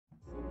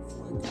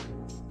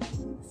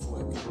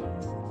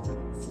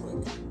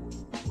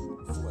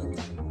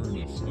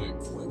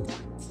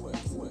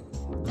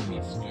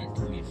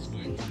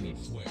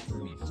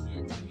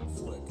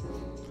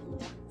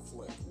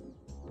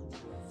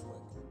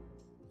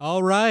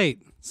All right,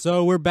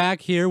 so we're back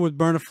here with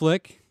Burn a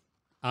Flick.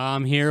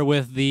 I'm here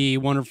with the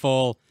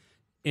wonderful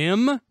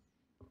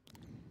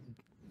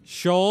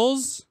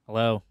Schulz,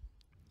 Hello.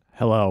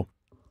 Hello.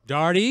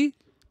 Darty,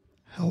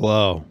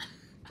 Hello.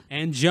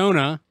 and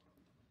Jonah.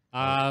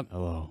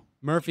 Hello.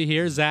 Murphy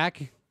here,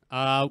 Zach.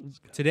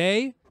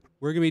 Today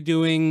we're gonna be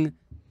doing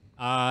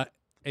a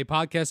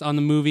podcast on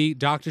the movie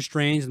Doctor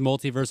Strange: The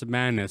Multiverse of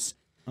Madness.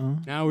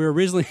 Now we were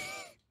originally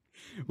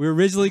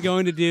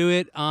going to do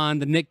it on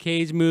the Nick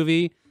Cage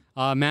movie,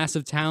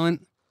 Massive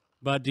Talent,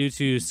 but due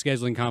to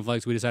scheduling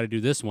conflicts, we decided to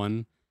do this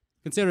one,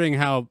 considering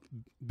how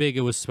big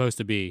it was supposed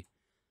to be.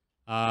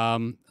 So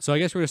I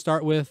guess we're gonna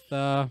start with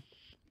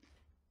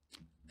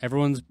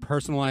everyone's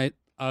personal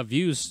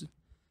views.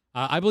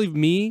 I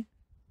believe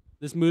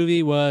this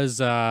movie was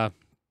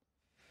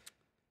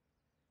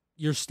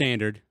your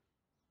standard.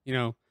 You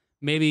know,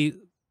 maybe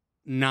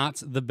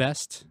not the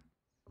best.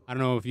 I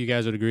don't know if you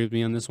guys would agree with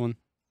me on this one.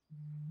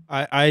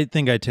 I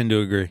think I tend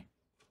to agree.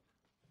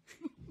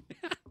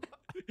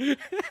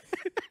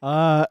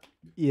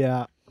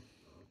 Yeah.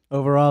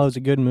 Overall, it was a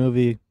good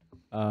movie.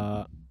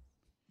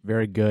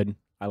 Very good.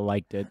 I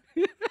liked it.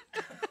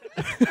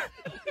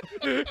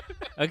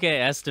 Okay,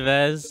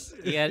 Estevez,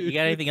 you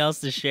got anything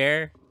else to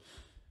share?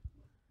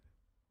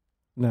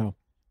 No.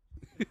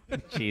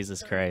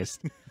 Jesus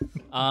Christ.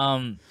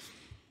 I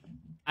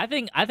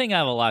think I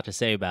have a lot to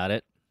say about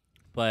it,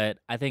 but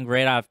I think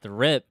right off the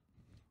rip,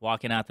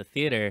 walking out the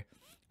theater,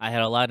 I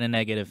had a lot of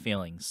negative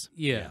feelings.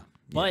 Yeah.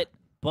 But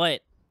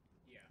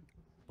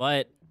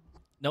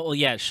no, well,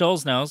 yeah,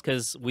 Schulz knows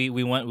because we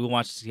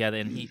watched it together,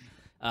 and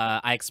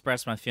I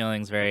expressed my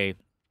feelings very.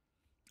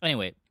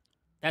 Anyway,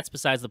 that's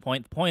besides the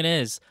point. The point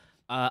is,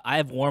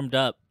 I've warmed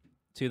up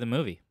to the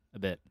movie a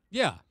bit.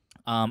 Yeah.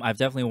 I've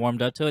definitely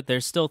warmed up to it.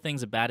 There's still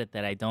things about it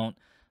that I don't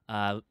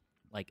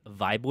like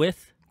vibe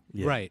with.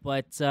 Yeah. Right.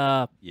 But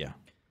Yeah.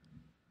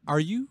 Are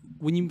you,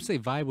 when you say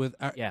vibe with,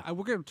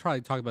 we're going to try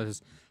to talk about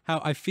this,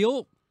 how I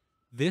feel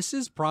this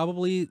is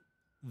probably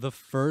the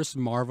first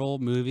Marvel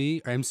movie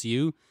or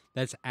MCU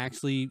that's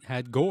actually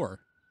had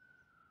gore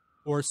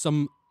or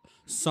some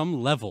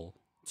level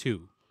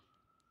too.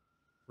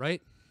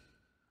 Right?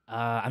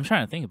 I'm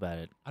trying to think about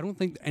it. I don't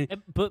think.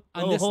 But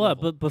on hold this up.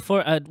 level. But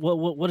before,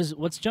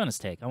 what's Jonah's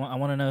take? I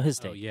want to know his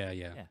take. Oh,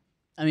 yeah.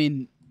 I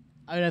mean,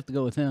 I'd have to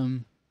go with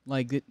him.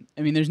 Like,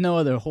 there's no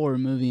other horror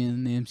movie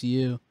in the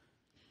MCU.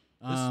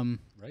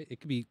 Right?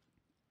 It could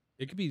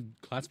be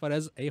classified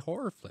as a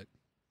horror flick.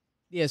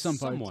 Yeah, some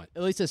parts. Somewhat.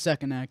 At least the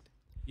second act.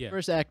 Yeah.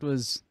 First act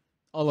was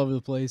all over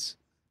the place.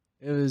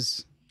 It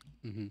was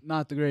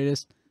not the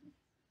greatest.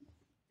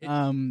 They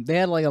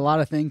had like a lot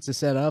of things to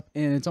set up,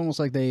 and it's almost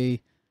like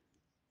they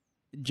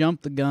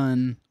jumped the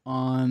gun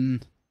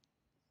on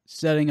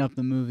setting up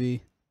the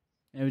movie.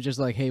 It was just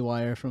like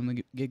haywire from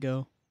the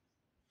get-go.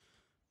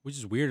 Which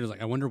is weird. Is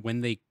like I wonder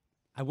when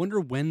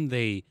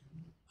they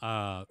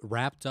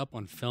wrapped up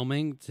on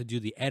filming to do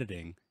the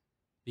editing,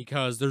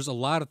 because there's a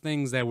lot of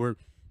things that were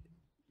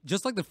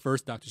just like the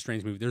first Doctor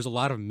Strange movie. There's a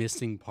lot of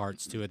missing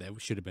parts to it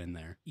that should have been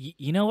there.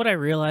 You know what I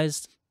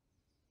realized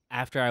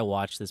after I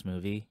watched this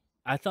movie?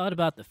 I thought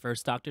about the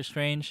first Doctor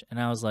Strange, and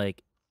I was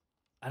like,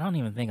 I don't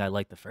even think I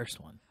like the first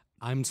one.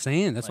 I'm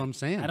saying that's Like, what I'm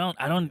saying.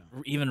 I don't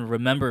even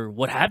remember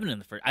what happened in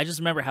the first. I just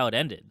remember how it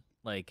ended.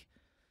 Like,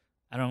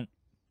 I don't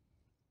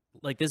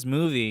like this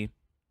movie.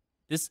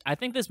 I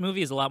think this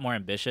movie is a lot more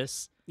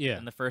ambitious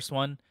than the first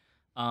one.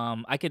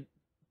 The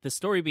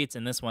story beats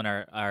in this one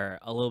are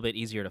a little bit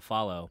easier to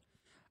follow.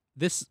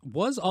 This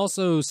was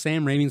also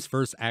Sam Raimi's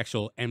first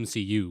actual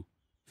MCU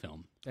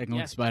film.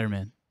 Technically,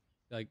 Spider-Man.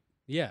 Like,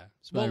 yeah.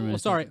 Spider-Man. Well,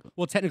 sorry.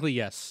 Well, technically,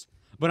 yes.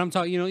 But I'm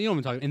talking, you know what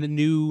I'm talking, in the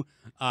new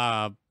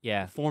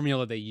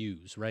formula they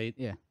use, right?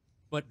 Yeah.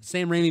 But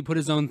Sam Raimi put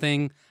his own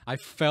thing. I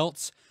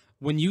felt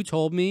when you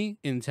told me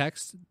in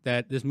text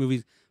that this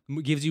movie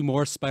gives you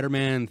more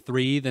Spider-Man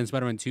 3 than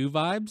Spider-Man 2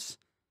 vibes.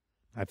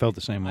 I felt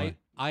the same way.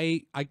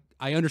 I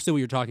understood what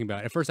you're talking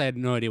about. At first, I had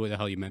no idea what the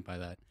hell you meant by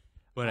that.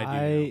 But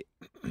I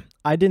do.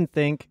 I didn't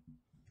think.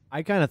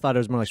 I kind of thought it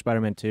was more like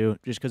Spider-Man 2,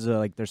 just because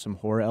like there's some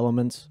horror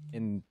elements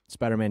in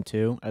Spider-Man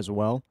 2 as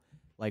well,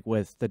 like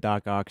with the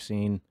Doc Ock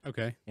scene,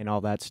 and all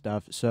that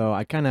stuff. So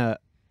I kind of,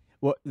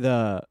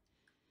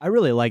 I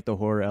really like the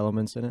horror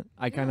elements in it.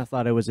 I kind of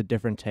thought it was a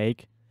different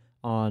take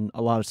on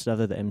a lot of stuff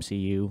that the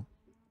MCU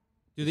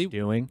is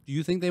doing. Do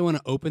you think they want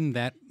to open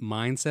that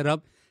mindset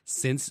up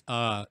since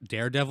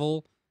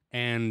Daredevil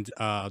and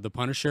the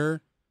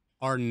Punisher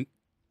are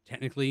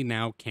technically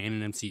now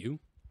canon MCU?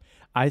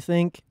 I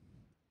think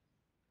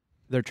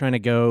they're trying to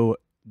go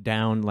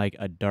down like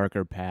a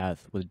darker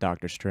path with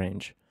Doctor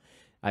Strange.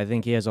 I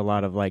think he has a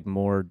lot of like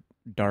more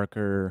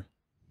darker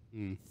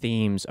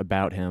themes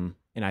about him,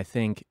 and I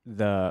think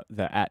the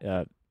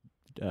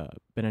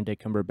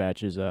Benedict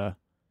Cumberbatch is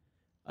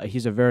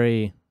he's a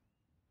very,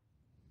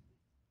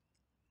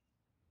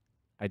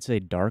 I'd say,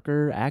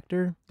 darker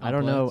actor.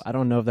 Complex. I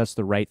don't know if that's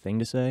the right thing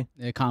to say.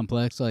 They're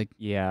complex, like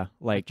your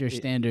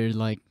standard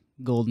like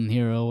golden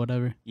hero,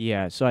 whatever.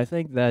 Yeah, so I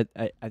think that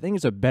I think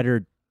it's a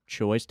better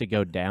choice to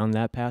go down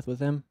that path with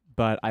him,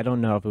 but I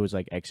don't know if it was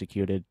like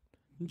executed.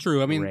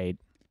 True. I mean, great.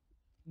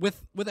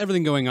 with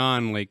everything going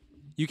on, like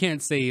you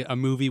can't say a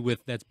movie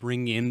that's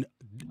bringing in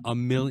a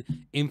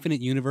million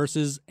infinite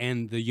universes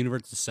and the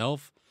universe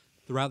itself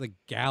throughout the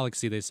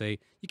galaxy. They say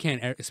you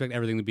can't expect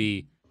everything to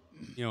be,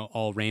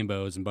 all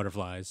rainbows and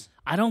butterflies.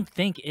 I don't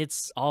think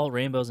it's all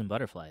rainbows and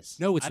butterflies.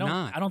 No, it's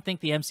not. I don't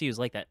think the MCU is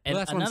like that. And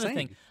that's what I'm another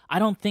saying. thing, I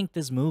don't think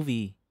this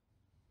movie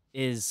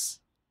is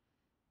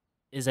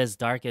as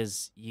dark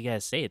as you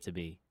guys say it to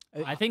be.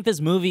 I think this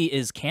movie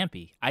is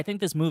campy. I think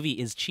this movie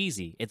is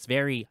cheesy. It's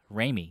very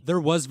Raimi. There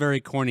was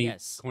very corny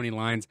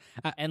lines.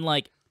 And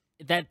like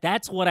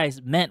that's what I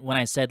meant when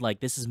I said like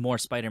this is more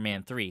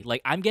Spider-Man 3.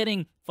 Like I'm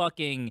getting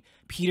fucking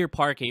Peter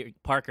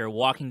Parker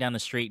walking down the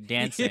street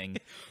dancing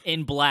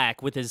in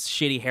black with his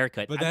shitty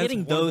haircut. But I'm that's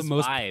getting one those of the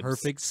most vibes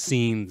perfect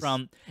scenes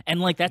from, and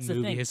like that's the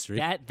movie thing.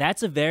 history.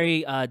 That's a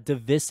very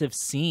divisive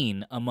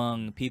scene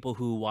among people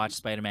who watch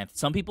Spider-Man.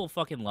 Some people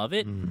fucking love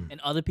it,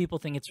 and other people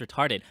think it's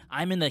retarded.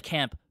 I'm in the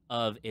camp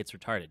of it's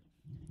retarded.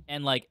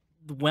 And like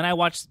when I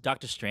watched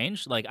Doctor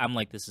Strange, like I'm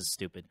like, this is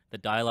stupid. The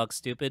dialogue's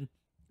stupid.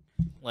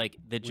 Like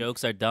the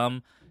jokes are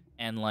dumb,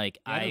 and like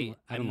I'm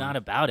not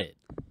about it.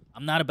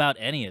 I'm not about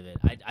any of it.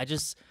 I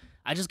just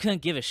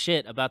couldn't give a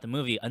shit about the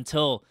movie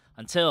until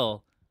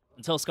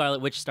Scarlet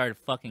Witch started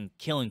fucking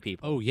killing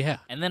people. Oh yeah.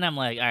 And then I'm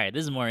like, all right,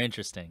 this is more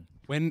interesting.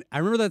 When I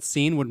remember that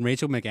scene when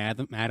Rachel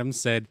McAdams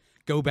said,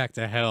 "Go back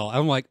to hell,"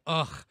 I'm like,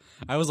 ugh.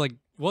 I was like,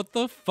 what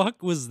the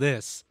fuck was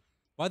this?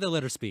 Why'd they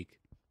let her speak?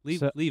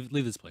 Leave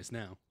this place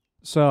now.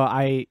 So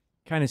I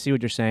kind of see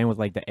what you're saying with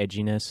like the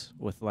edginess,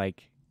 with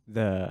like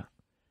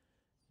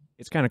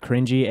it's kind of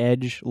cringy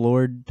edge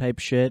lord type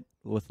shit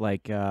with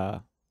like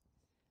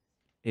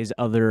his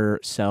other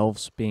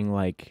selves being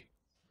like,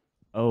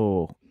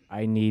 oh,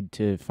 I need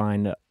to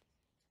find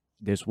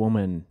this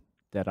woman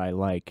that I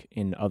like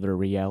in other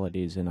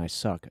realities and I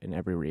suck in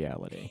every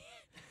reality.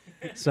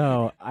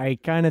 So I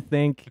kind of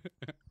think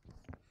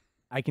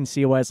I can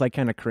see why it's like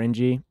kind of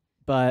cringy,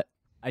 but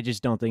I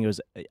just don't think it was.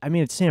 I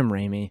mean, it's Sam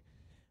Raimi.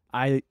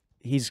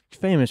 He's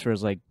famous for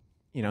his like,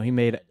 he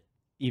made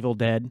Evil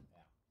Dead,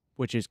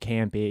 which is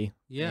campy.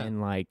 Yeah.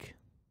 And like,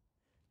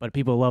 but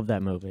people love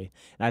that movie,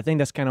 and I think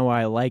that's kind of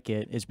why I like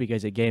it. Is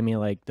because it gave me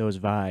like those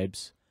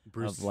vibes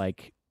of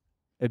like,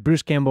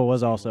 Bruce Campbell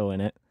was also in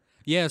it.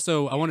 Yeah.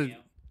 So I wanted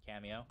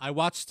cameo. I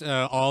watched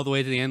all the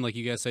way to the end. Like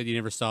you guys said, you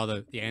never saw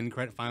the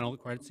final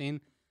credit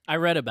scene. I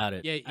read about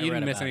it. Yeah, you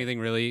didn't miss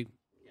anything really.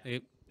 Yeah.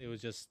 It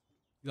was just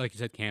like you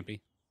said, campy.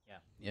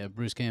 Yeah,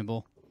 Bruce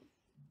Campbell.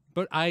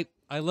 But I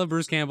love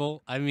Bruce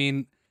Campbell. I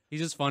mean,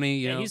 he's just funny.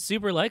 You know, he's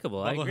super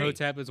likable. Bubba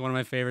Hotep is one of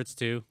my favorites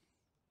too.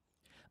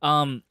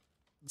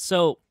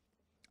 So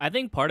I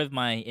think part of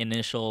my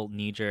initial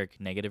knee-jerk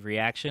negative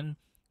reaction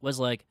was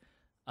like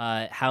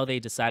how they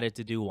decided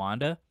to do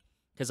Wanda,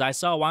 because I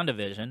saw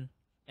WandaVision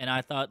and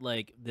I thought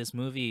like this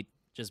movie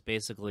just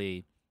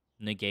basically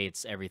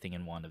negates everything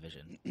in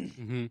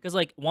WandaVision, because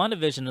like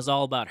WandaVision is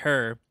all about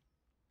her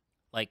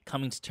like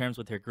coming to terms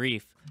with her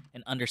grief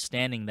and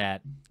understanding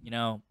that,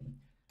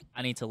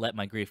 I need to let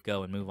my grief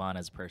go and move on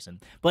as a person.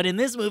 But in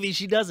this movie,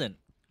 she doesn't.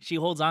 She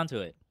holds on to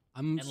it.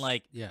 And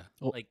like,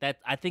 like that.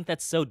 I think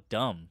that's so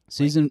dumb.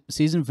 Season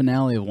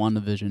finale of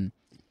WandaVision,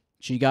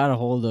 she got a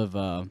hold of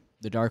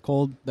the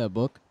Darkhold, that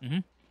book,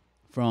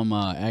 from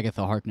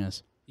Agatha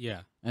Harkness. Yeah.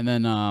 And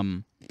then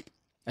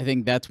I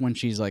think that's when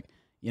she's like,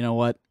 you know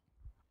what?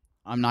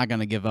 I'm not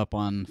gonna give up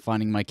on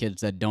finding my kids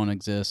that don't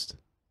exist.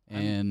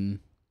 And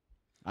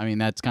I mean,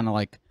 that's kind of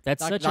like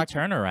that's such a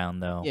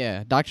turnaround, though.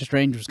 Yeah, Doctor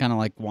Strange was kind of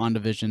like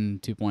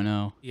WandaVision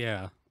 2.0.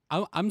 Yeah,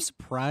 I'm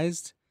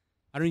surprised.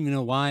 I don't even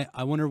know why.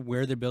 I wonder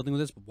where they're building with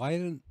this. But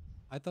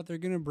I thought they're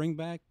gonna bring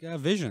back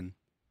Vision?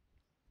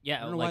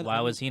 Yeah, like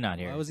why was he not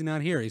here? Why was he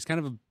not here? He's kind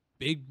of a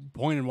big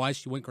point in why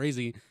she went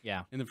crazy.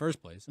 Yeah. In the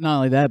first place. Not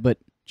only that, but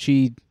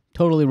she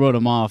totally wrote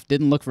him off.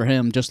 Didn't look for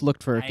him. Just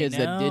looked for kids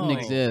that didn't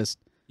exist.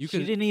 She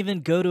didn't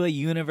even go to a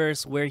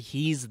universe where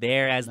he's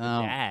there as the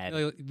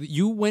dad.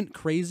 You went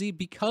crazy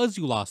because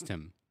you lost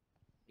him.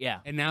 Yeah.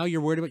 And now you're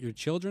worried about your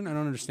children? I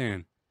don't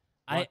understand.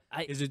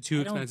 Is it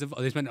too expensive?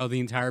 They spent the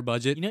entire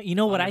budget. You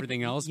know what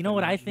everything else. You know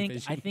what I think?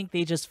 I think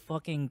they just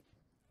fucking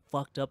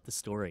fucked up the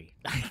story.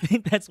 I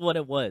think that's what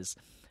it was.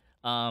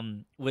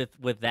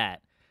 With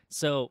that.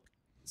 So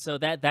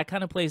that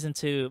kind of plays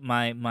into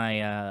my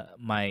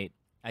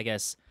I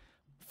guess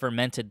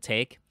fermented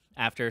take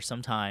after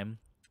some time.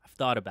 I've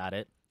thought about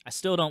it. I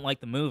still don't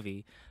like the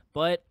movie,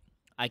 but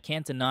I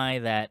can't deny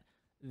that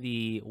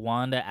the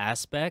Wanda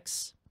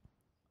aspects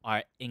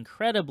are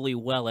incredibly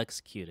well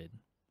executed.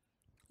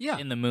 Yeah.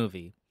 In the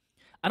movie.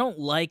 I don't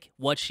like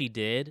what she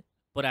did,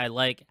 but I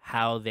like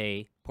how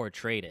they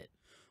portrayed it.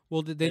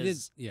 Well, they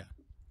did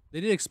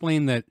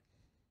explain that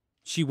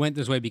she went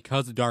this way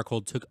because the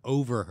Darkhold took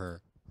over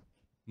her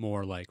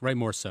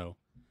more so.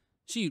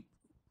 She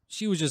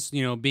was just,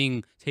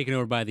 being taken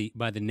over by the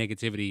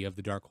negativity of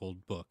the Darkhold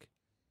book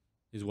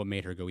is what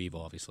made her go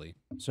evil, obviously.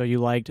 So you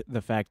liked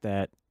the fact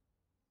that,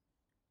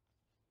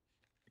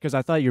 because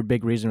I thought your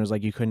big reason was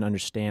like you couldn't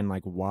understand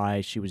like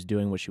why she was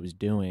doing what she was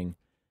doing,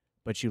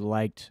 but you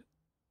liked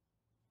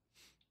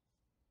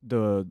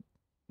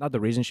not the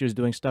reason she was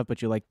doing stuff,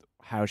 but you liked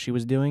how she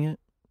was doing it?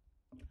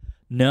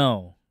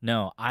 No,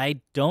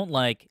 I don't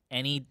like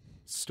any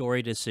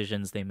story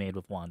decisions they made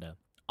with Wanda.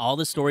 All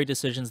the story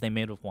decisions they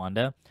made with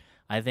Wanda,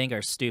 I think,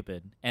 are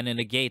stupid, and it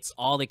negates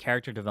all the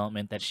character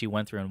development that she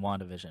went through in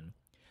WandaVision.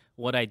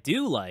 What I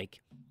do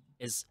like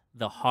is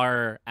the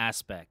horror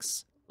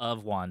aspects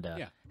of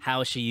Wanda,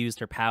 how she used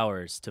her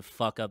powers to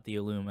fuck up the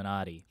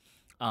Illuminati,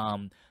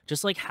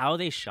 just like how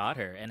they shot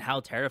her and how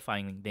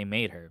terrifying they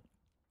made her.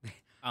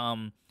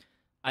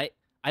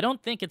 I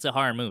don't think it's a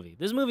horror movie.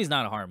 This movie's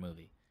not a horror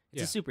movie.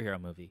 It's a superhero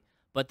movie,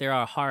 but there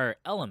are horror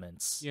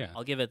elements. Yeah,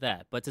 I'll give it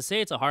that. But to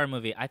say it's a horror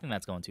movie, I think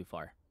that's going too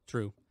far.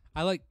 True.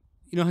 I like,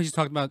 you know how she's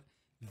talking about,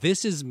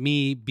 this is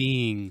me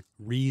being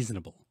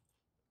reasonable.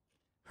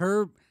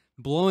 Her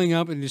blowing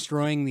up and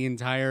destroying the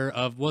entire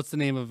of, what's the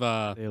name of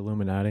The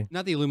Illuminati.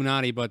 not the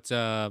Illuminati, but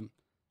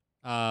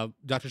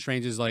Doctor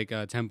Strange's like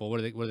temple. What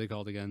are they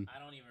called again? I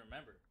don't even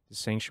remember. The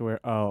Sanctuary.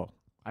 Oh,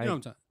 You know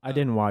what I'm I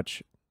didn't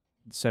watch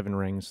the Seven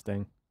Rings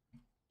thing.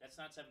 That's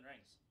not Seven Rings.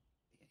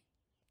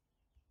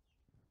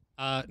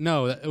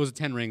 No, it was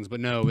 10 Rings, but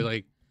no, we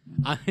like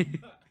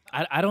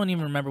I don't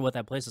even remember what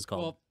that place is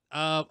called.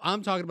 Well,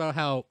 I'm talking about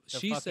how The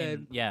she fucking-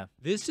 said, yeah.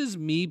 this is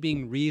me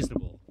being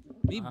reasonable.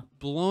 Me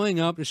blowing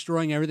up,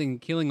 destroying everything,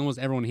 killing almost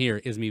everyone here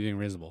is me being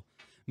reasonable.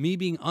 Me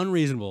being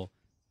unreasonable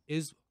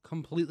is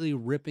completely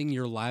ripping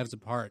your lives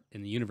apart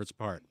and the universe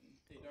apart.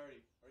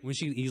 When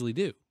she could easily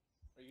do.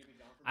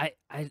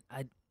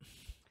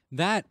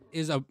 That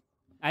is a...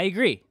 I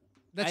agree.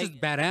 That's just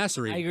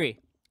badassery. I agree.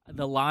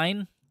 The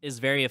line is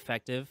very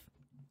effective.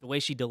 The way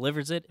she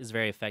delivers it is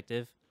very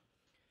effective.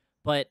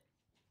 But,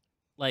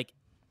 like,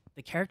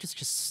 the character's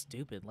just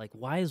stupid. Like,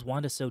 why is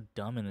Wanda so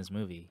dumb in this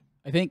movie?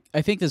 I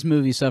think this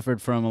movie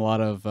suffered from a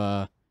lot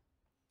of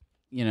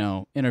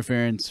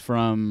interference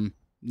from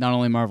not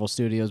only Marvel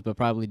Studios but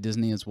probably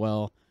Disney as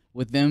well,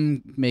 with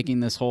them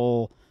making this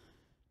whole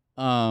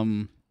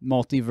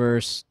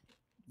multiverse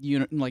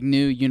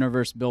new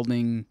universe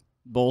building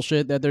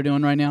bullshit that they're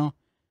doing right now.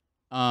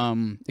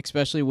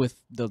 Especially with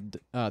the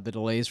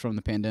delays from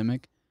the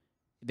pandemic,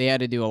 they had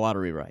to do a lot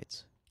of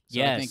rewrites.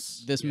 So I think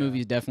this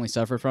movie definitely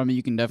suffered from it.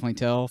 You can definitely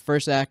tell.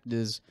 First act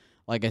is,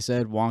 like I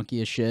said,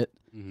 wonky as shit.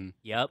 Mm-hmm.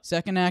 Yep.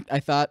 Second act, I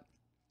thought,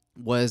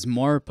 was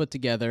more put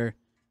together.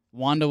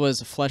 Wanda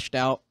was fleshed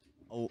out.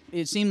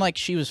 It seemed like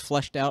she was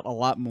fleshed out a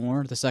lot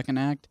more, the second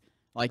act.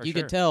 Like, you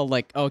could tell,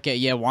 like, okay,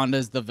 yeah,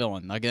 Wanda's the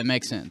villain. Like, it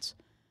makes sense.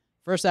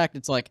 First act,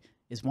 it's like,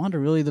 is Wanda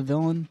really the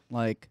villain?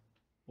 Like,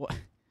 what?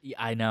 Yeah,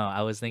 I know.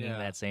 I was thinking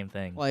that same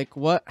thing. Like,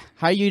 what?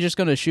 How are you just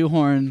going to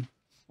shoehorn,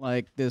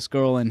 like, this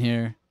girl in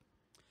here?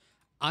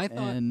 I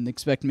thought... And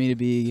expect me to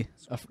be...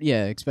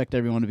 expect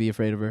everyone to be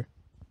afraid of her.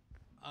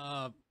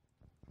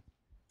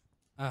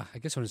 I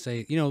guess I want to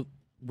say,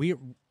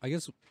 I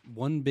guess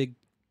one big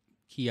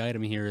key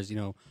item here is,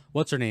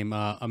 what's her name?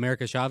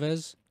 America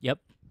Chavez. Yep.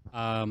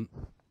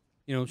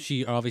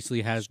 She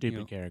obviously has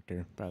Stupid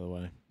character, by the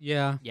way.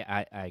 Yeah.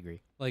 Yeah, I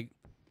agree. Like,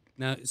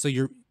 now, so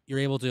you're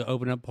able to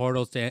open up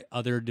portals to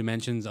other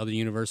dimensions, other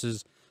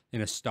universes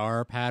in a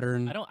star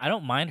pattern. I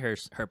don't mind her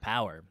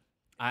power.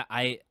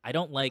 I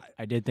don't like.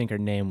 I did think her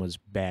name was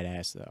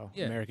badass though.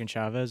 Yeah. American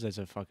Chavez is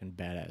a fucking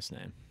badass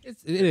name. It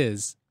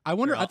is. I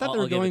wonder. Sure, I thought I'll they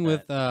were give it going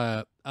with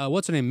that.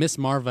 what's her name, Miss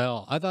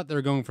Marvel. I thought they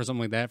were going for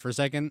something like that for a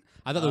second.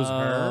 I thought it was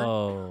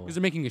her because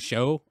they're making a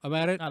show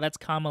about it. No, that's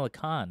Kamala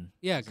Khan.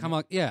 Yeah,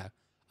 Kamala. Yeah,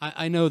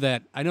 I know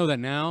that. I know that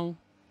now.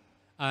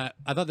 I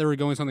thought they were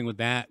going something with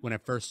that when I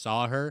first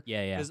saw her.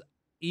 Yeah. Because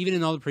even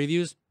in all the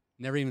previews,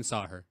 never even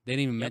saw her. They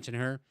didn't even mention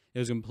her. It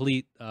was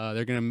complete. I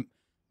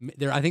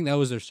think that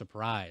was their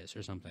surprise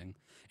or something,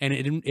 and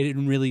it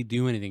didn't really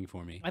do anything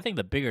for me. I think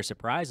the bigger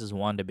surprise is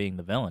Wanda being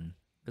the villain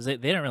because they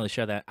didn't really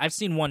show that. I've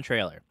seen one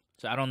trailer,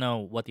 so I don't know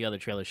what the other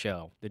trailers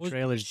show. The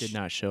trailers did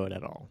not show it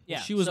at all.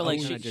 Yeah, she was so, like,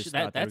 I just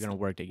thought they were going to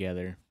work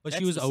together. But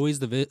she was always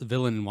the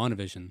villain in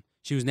WandaVision.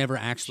 She was never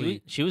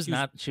actually. She was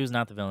not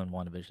the villain in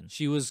WandaVision.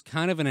 She was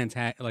kind of an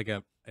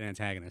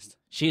antagonist.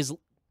 She's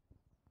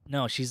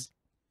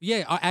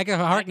Yeah,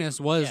 Agatha Harkness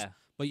was. Yeah.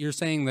 But you're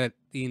saying that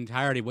the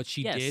entirety what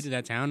she did to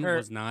that town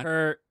was not.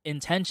 Her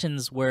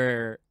intentions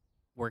were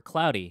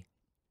cloudy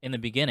in the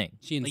beginning.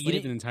 She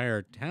enslaved an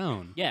entire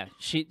town. Yeah,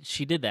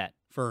 she did that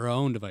for her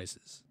own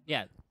devices.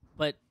 Yeah,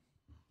 but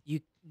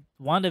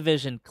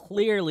WandaVision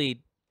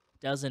clearly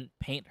doesn't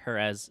paint her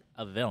as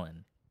a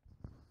villain.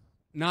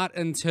 Not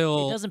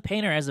until it doesn't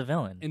paint her as a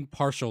villain in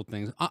partial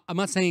things. I'm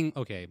not saying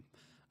okay.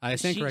 I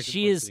stand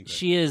corrected.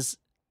 She is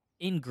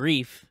in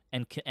grief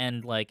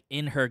and like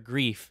in her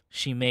grief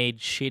she made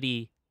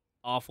shitty,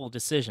 awful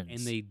decisions,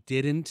 and they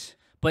didn't.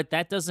 But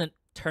that doesn't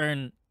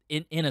turn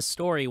in a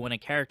story when a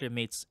character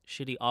makes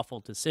shitty,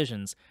 awful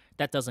decisions.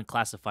 That doesn't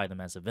classify them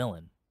as a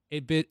villain.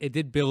 It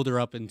did build her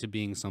up into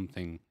being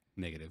something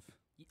negative.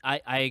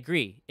 I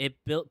agree.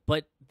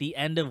 But the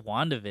end of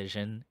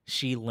WandaVision,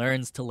 she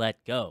learns to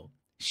let go.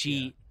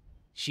 She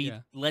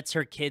lets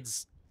her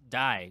kids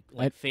die,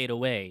 fade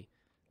away.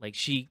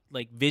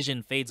 Like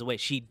Vision fades away.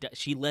 She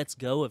lets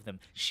go of them.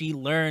 She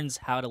learns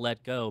how to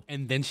let go,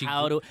 and then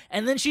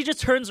she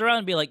just turns around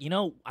and be like,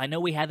 I know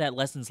we had that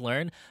lessons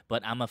learned,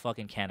 but I'm a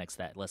fucking Canix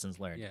that lessons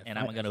learned, and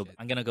I'm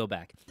gonna go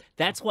back.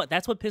 That's what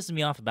pisses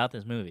me off about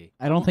this movie.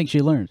 I don't think she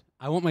learned.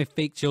 I want my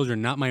fake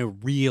children, not my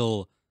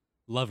real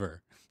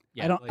lover.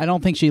 Yeah, I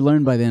don't think she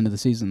learned by the end of the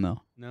season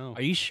though. No.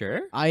 Are you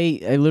sure? I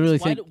literally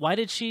think. Why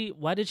did she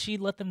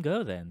let them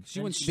go then?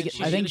 I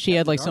think she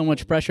had like so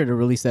much pressure to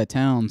release that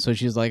town, so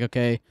she's like,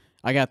 okay,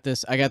 I got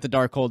this. I got the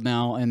Darkhold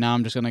now, and now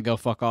I'm just gonna go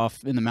fuck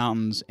off in the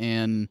mountains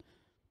and,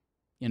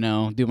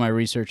 do my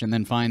research and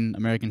then find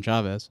American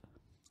Chavez.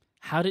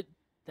 How did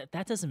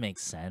that doesn't make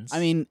sense? I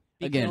mean,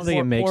 again, I don't think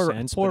it makes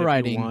sense. Poor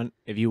writing.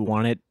 If you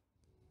want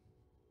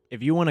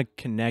to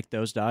connect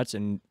those dots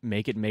and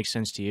make it make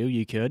sense to you,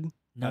 you could.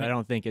 No, but I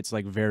don't think it's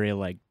like very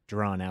like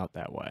drawn out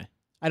that way.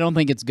 I don't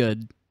think it's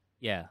good.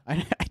 Yeah,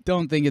 I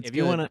don't think it's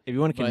good. If you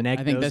want to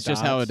connect, I think those that's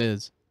just how it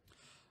is.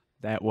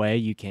 That way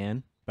you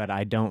can, but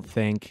I don't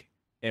think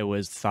it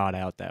was thought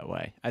out that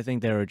way. I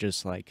think they were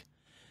just like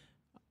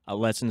a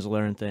lessons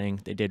learned thing.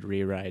 They did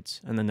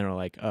rewrites, and then they were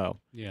like, "Oh,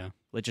 yeah,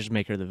 let's just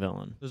make her the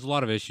villain." There's a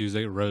lot of issues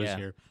that arose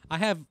here. I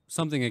have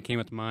something that came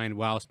up to mind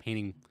while I was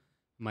painting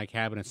my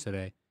cabinets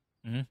today.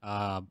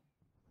 Chiwetel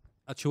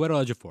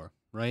Ejiofor,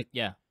 right?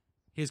 Yeah,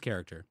 his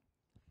character.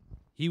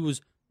 He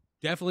was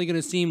definitely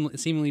going to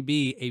seemingly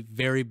be a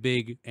very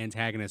big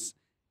antagonist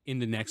in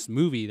the next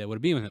movie that would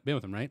have been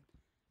with him, right?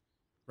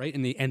 Right?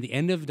 In the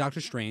end of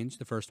Doctor Strange,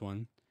 the first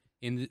one,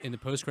 in the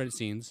post-credit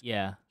scenes,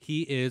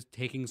 he is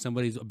taking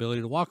somebody's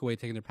ability to walk away,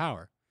 taking their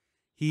power.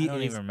 I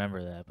don't even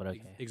remember that, but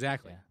okay.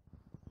 Exactly. Yeah.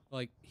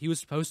 Like, he was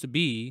supposed to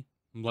be,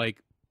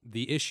 like,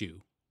 the issue.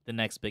 The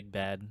next big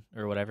bad,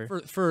 or whatever.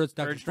 For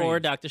Doctor Strange. For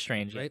Doctor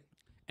Strange, right?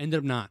 Ended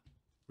up not.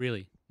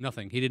 Really.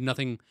 Nothing. He did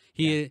nothing.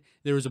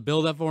 There was a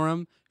build-up for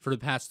him for the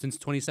past, since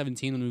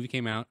 2017 when the movie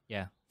came out.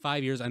 Yeah.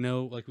 5 years. I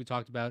know, like we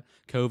talked about,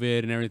 COVID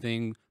and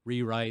everything,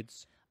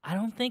 rewrites. I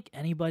don't think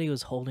anybody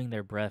was holding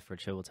their breath for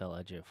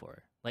Chiwetel Ejiofor.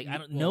 Like,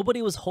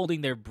 nobody was holding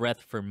their breath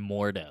for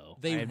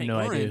Mordo. I have no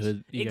idea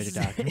who you guys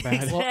are talking about.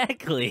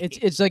 Exactly.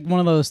 It's like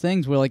one of those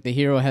things where like the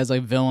hero has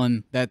like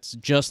villain that's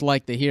just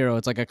like the hero.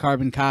 It's like a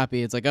carbon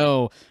copy. It's like,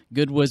 oh,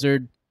 good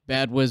wizard,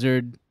 bad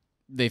wizard,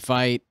 they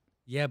fight.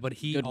 Yeah, but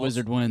good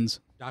wizard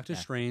wins. Doctor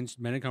Strange,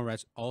 Benedict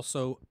Cumberbatch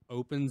also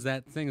opens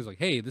that thing. It's like,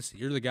 hey,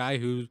 you're the guy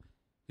who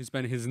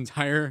spent his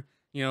entire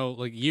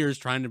years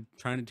trying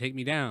to take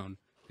me down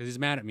because he's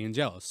mad at me and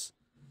jealous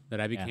that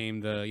I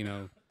became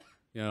the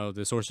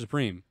the Source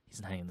Supreme.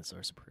 He's not even the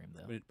Source Supreme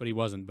though. But he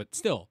wasn't. But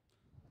still,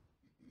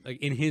 like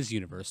in his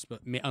universe.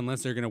 But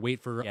unless they're gonna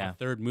wait for a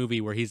third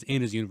movie where he's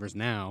in his universe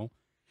now,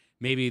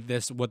 maybe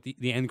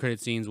the end credit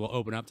scenes will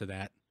open up to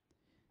that.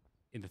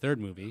 In the third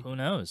movie. Who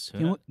knows?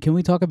 Can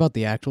we talk about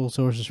the actual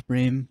Sorcerer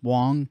Supreme,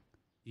 Wong?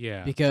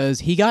 Yeah.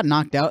 Because he got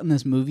knocked out in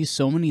this movie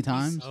so many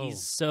times.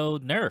 He's so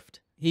nerfed.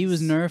 He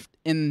was nerfed.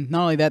 And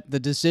not only that, the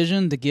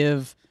decision to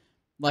give,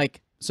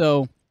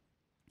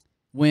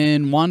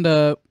 when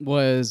Wanda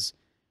was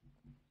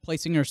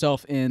placing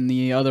herself in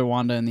the other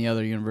Wanda in the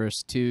other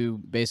universe to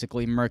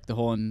basically murk the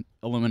whole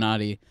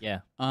Illuminati. Yeah.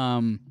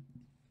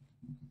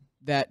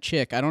 That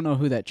chick, I don't know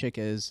who that chick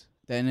is.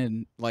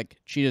 Then,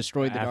 she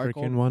destroyed the Darkhold.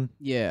 African one?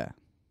 Yeah.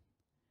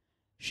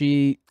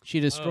 She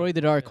destroyed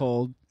the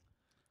Darkhold,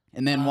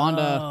 and then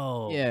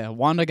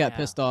Wanda got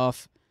pissed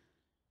off,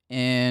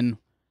 and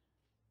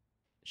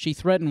she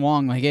threatened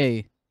Wong like,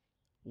 "Hey,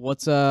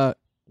 what's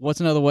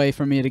another way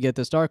for me to get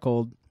this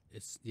Darkhold?"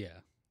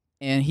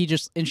 And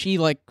she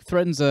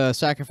threatens to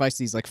sacrifice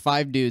these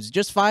 5 dudes,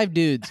 just 5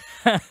 dudes,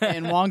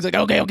 and Wong's like,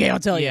 "Okay, I'll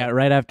tell you." Yeah,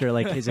 right after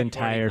his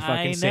entire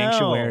fucking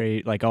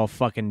sanctuary all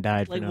fucking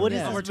died. Like, for no what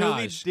reason. is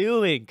this movie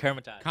doing?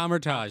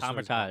 Kamar-Taj.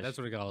 That's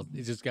what it called.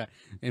 It just got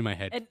in my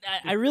head. And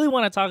I really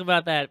want to talk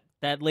about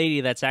that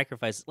lady that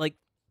sacrificed. Like,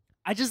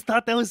 I just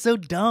thought that was so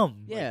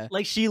dumb. Yeah.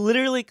 Like she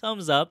literally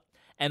comes up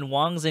and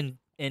Wong's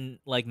in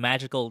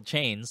magical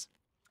chains,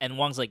 and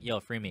Wong's like, "Yo,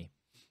 free me,"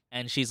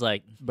 and she's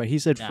like, "But he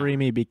said free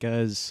me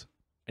because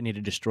I need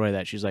to destroy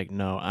that." She's like,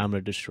 "No, I'm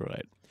gonna destroy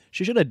it."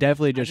 She should have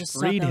definitely just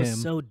freed him.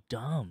 Was so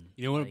dumb.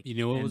 You know what? Did it.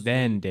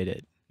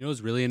 You know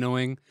what's really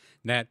annoying?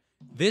 That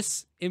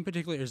this in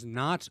particular is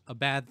not a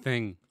bad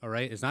thing. All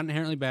right, it's not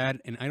inherently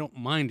bad, and I don't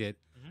mind it.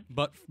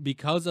 But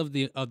because of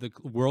the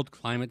world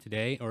climate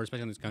today, or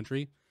especially in this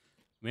country,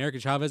 America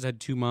Chavez had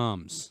 2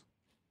 moms.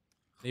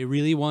 They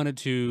really wanted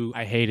to.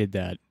 I hated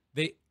that.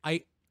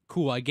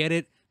 Cool. I get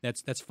it.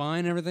 That's fine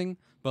and everything.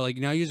 But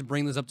now you just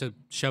bring this up to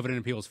shove it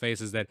into people's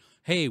faces that,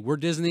 hey, we're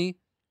Disney,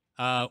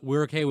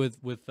 we're okay with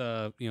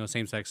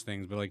same-sex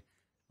things. But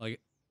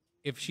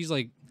if she's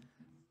I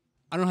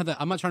don't have that.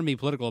 I'm not trying to be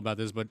political about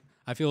this, but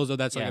I feel as though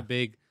that's a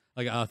big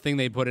a thing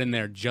they put in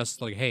there, just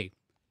hey,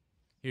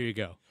 here you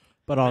go.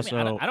 But also,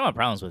 I don't have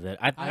problems with it.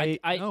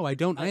 No, I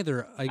don't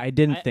either. I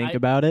didn't think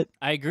about it.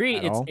 I agree.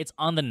 It's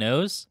on the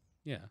nose.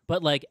 Yeah.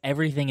 But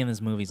everything in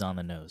this movie's on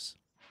the nose.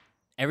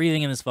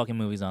 Everything in this fucking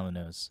movie's on the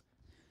nose.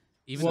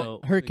 Even though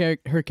her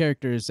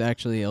character is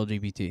actually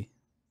LGBT.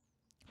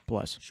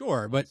 Plus.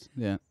 Sure, but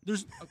yeah,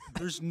 there's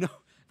no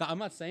I'm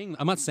not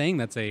saying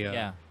that's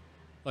a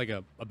like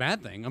a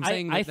bad thing. I'm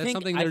saying that's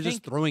something they're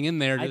just throwing in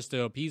there just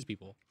to appease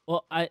people.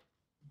 Well,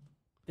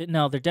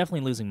 no, they're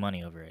definitely losing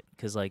money over it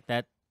because like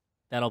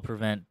that'll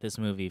prevent this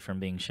movie from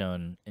being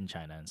shown in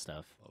China and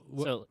stuff.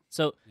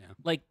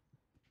 Like,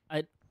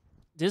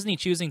 Disney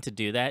choosing to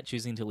do that,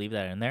 choosing to leave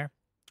that in there,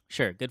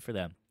 sure, good for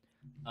them.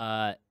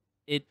 I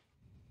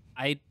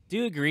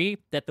do agree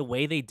that the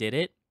way they did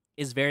it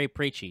is very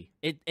preachy.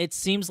 It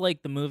seems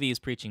like the movie is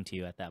preaching to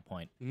you at that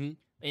point,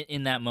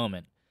 in that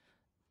moment,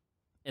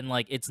 and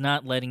like it's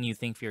not letting you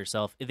think for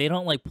yourself. They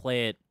don't like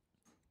play it.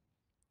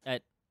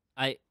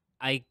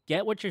 I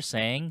get what you're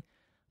saying,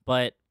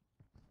 but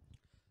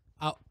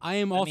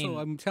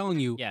I'm telling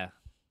you, yeah,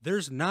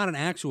 there's not an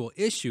actual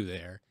issue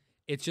there.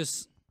 It's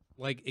just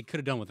like it could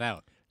have done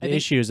without. The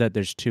issue is that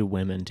there's two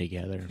women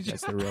together.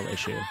 That's the real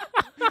issue.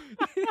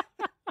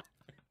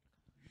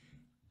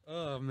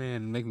 Oh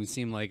man, make me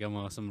seem like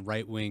I'm some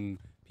right wing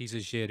piece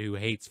of shit who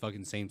hates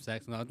fucking same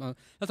sex. No, that's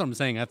what I'm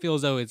saying. I feel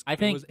as though it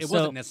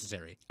wasn't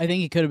necessary. I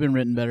think it could have been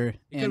written better,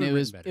 and it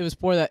was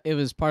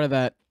part of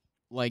that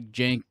like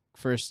jank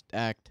first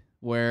act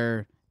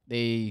where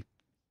they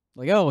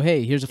like, oh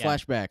hey, here's a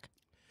flashback.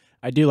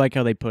 I do like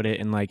how they put it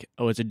in like,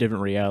 oh, it's a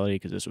different reality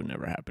because this would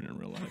never happen in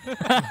real life.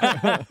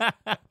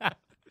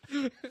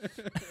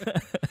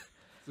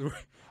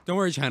 Don't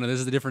worry, China. This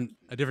is a different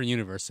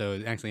universe, so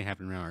it actually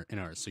happened in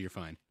ours. So you're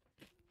fine.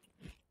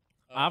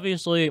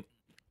 Obviously,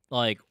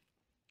 like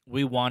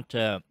we want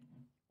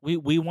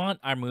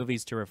our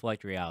movies to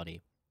reflect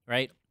reality,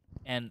 right?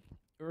 And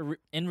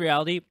in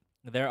reality,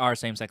 there are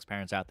same-sex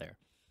parents out there,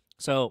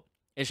 so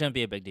it shouldn't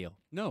be a big deal.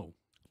 No,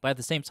 but at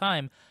the same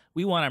time,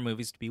 we want our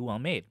movies to be well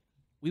made.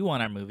 We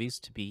want our movies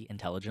to be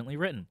intelligently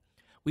written.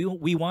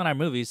 We want our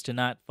movies to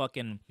not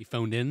fucking be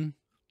phoned in.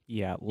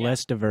 Yeah,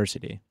 less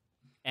diversity.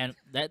 And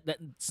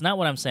that's not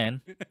what I'm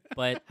saying.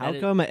 But how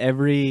come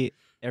every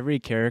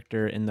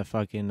character in the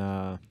fucking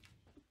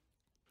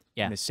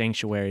in the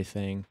sanctuary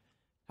thing,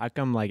 how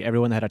come like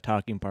everyone that had a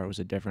talking part was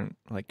a different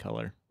like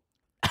color?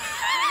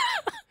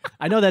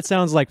 I know that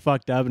sounds like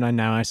fucked up, and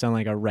now I sound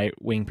like a right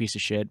wing piece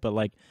of shit. But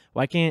like,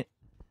 why can't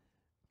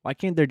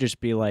there just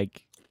be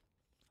like?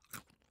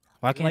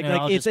 Why can't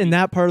like it's in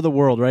that part of the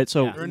world, right?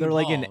 So they're Nepal,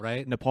 like in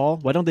right? Nepal.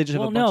 Why don't they just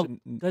have a bunch of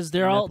because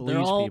they're all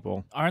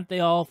people? Aren't they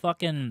all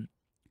fucking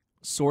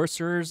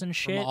sorcerers and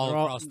shit? From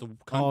all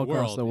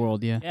across the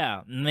world, yeah.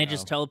 Yeah, and they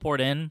just teleport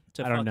in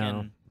to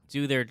fucking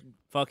do their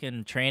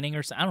fucking training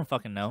or something. I don't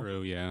fucking know.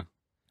 True, yeah.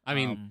 I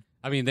mean,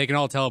 they can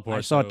all teleport.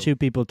 I saw two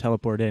people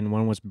teleport in.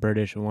 One was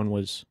British, and one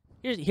was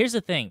here's the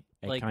thing,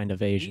 like kind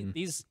of Asian.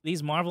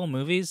 These Marvel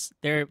movies,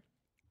 they're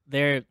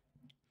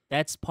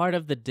that's part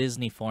of the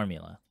Disney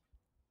formula.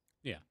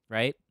 Yeah.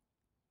 Right?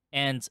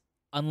 And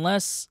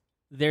unless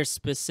they're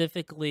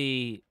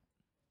specifically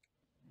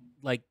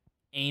like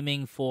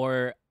aiming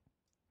for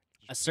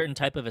a certain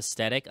type of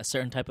aesthetic, a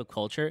certain type of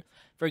culture,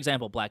 for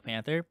example, Black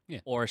Panther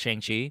or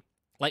Shang-Chi,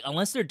 like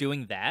unless they're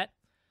doing that,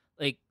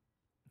 like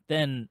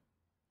then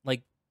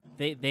like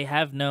they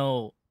have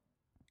no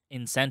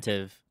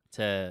incentive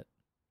to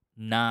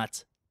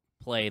not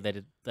play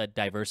the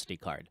diversity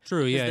card.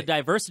 True, yeah. The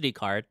diversity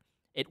card,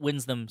 it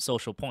wins them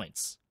social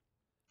points.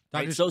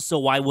 Right? So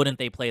why wouldn't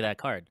they play that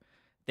card?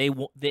 It's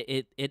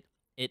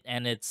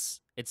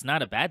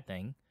not a bad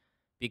thing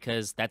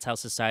because that's how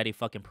society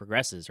fucking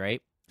progresses,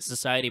 right?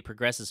 Society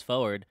progresses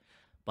forward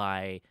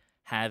by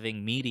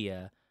having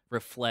media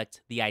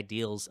reflect the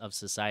ideals of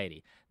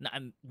society. Now,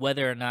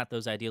 whether or not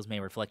those ideals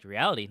may reflect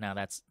reality, now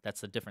that's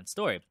a different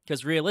story.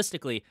 Because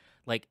realistically,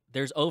 like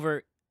there's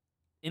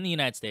in the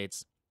United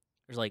States,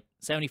 there's like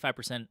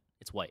 75%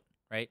 it's white,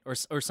 right?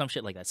 Or some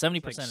shit like that.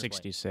 70% like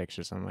 66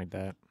 or something like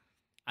that.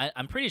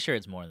 I'm pretty sure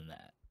it's more than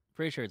that.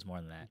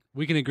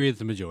 We can agree it's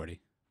the majority.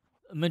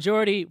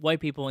 Majority white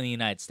people in the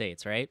United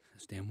States, right?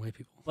 Those damn white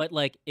people. But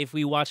like, if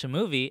we watch a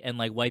movie and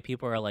like white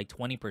people are like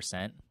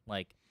 20%,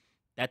 like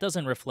that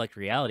doesn't reflect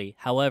reality.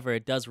 However,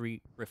 it does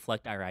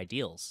reflect our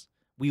ideals.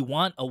 We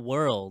want a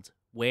world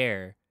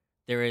where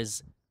there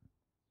is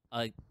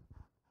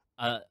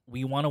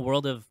we want a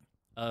world of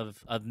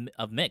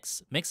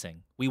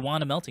mixing. We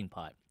want a melting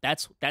pot.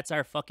 That's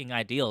our fucking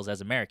ideals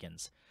as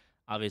Americans.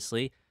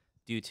 Obviously,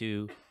 due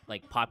to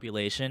like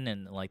population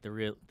and like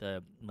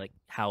the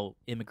how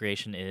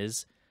immigration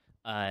is,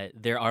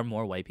 there are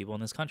more white people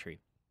in this country,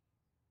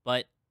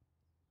 but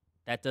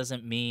that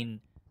doesn't mean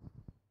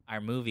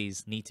our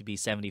movies need to be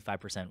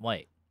 75%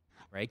 white,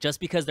 right? Just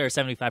because there are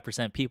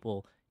 75%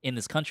 people in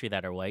this country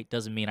that are white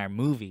doesn't mean our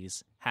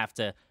movies have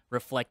to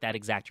reflect that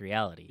exact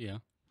reality. Yeah,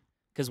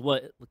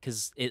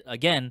 because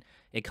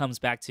it comes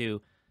back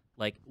to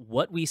like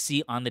what we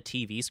see on the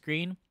TV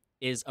screen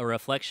is a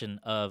reflection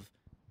of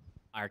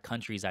our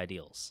country's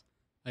ideals.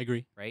 I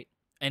agree. Right?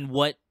 And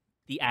what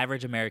the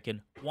average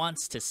American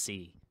wants to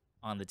see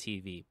on the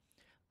TV.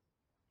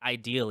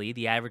 Ideally,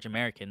 the average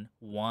American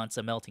wants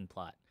a melting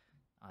pot.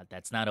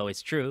 That's not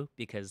always true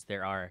because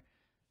there are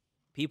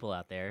people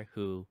out there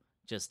who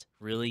just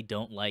really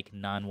don't like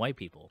non-white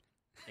people.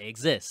 They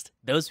exist.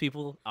 Those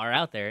people are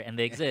out there and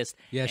they exist.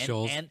 Yeah, and,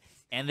 Schulz.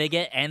 and they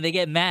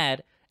get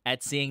mad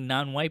at seeing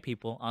non-white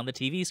people on the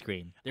TV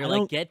screen. They're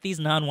like, get these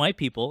non-white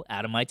people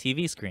out of my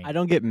TV screen. I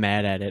don't get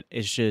mad at it.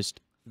 It's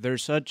just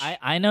there's such.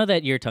 I know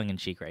that you're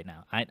tongue-in-cheek right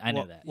now. I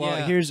know that. Well,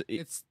 Yeah,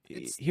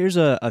 here's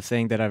a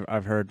thing that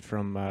I've heard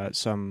from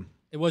some.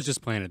 It was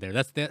just planted there.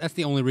 That's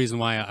the only reason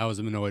why I was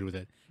annoyed with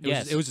it.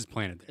 It was just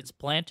planted there. It's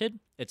planted.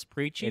 It's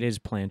preachy. It is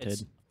planted.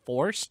 It's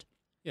forced.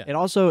 Yeah. It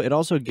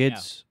also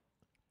gets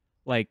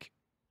like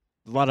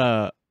a lot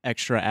of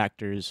extra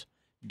actors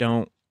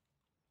don't.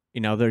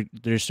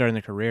 They're starting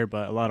their career,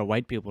 but a lot of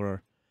white people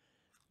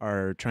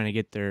are trying to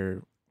get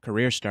their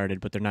career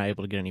started, but they're not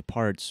able to get any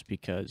parts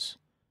because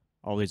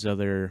all these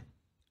other.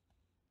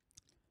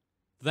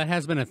 That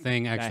has been a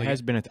thing, actually. That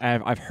has been.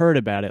 I've heard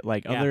about it.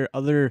 Like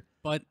other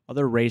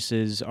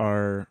races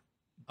are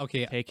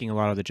taking a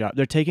lot of the jobs.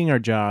 They're taking our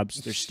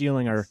jobs. They're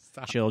stealing our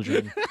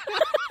children.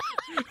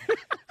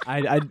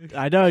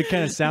 I know it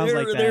kind of sounds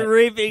like that. They're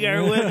raping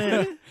our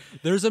women.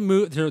 There's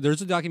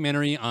a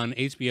documentary on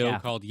HBO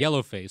called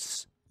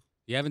Yellowface.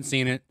 You haven't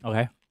seen it.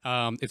 Okay.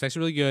 It's actually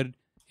really good.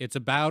 It's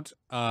about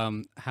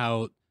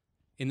how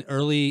in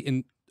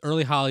early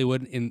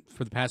Hollywood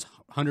for the past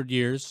 100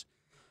 years,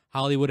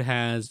 Hollywood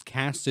has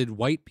casted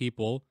white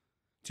people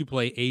to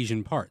play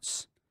Asian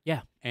parts.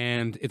 Yeah.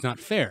 And it's not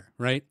fair,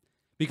 right?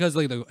 Because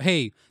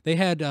hey, they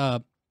had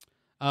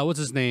what's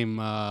his name?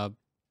 I'm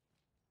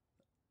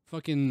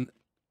forgetting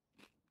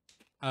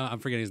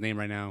his name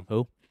right now.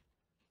 Who?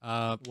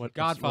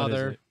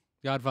 Godfather.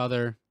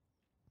 Godfather.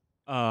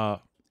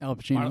 Al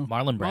Pacino.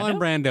 Marlon Brando. Marlon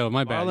Brando.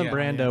 My bad. Marlon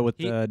Brando with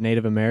the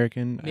Native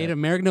American. Native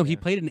American. No, he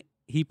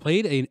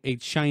played a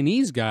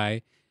Chinese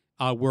guy.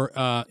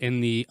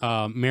 In the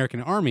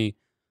American Army,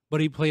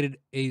 but he played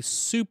a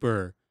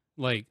super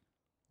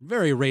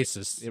very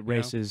racist.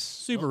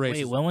 Super racist.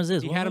 Wait, when was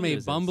this? He had him a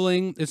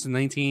bumbling. This is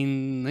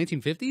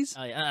 1950s.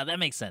 Oh, yeah, that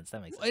makes sense.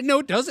 No,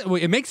 it doesn't.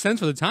 Well, it makes sense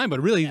for the time, but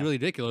really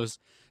ridiculous.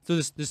 So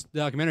this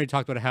documentary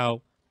talked about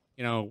how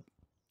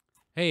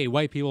hey,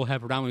 white people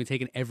have predominantly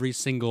taken every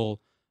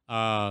single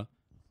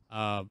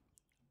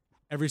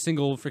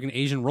freaking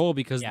Asian role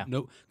because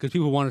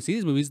people who want to see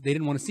these movies, they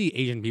didn't want to see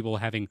Asian people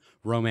having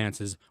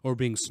romances or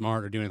being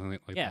smart or doing anything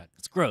like that. Yeah,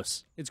 it's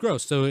gross. It's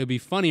gross. So it'd be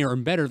funnier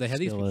and better if they had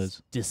these.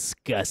 Is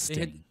disgusting.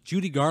 They had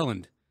Judy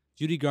Garland.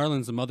 Judy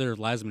Garland's the mother of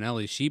Liza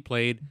Minnelli. She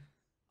played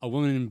a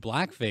woman in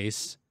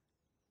blackface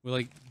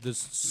with this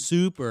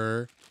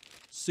super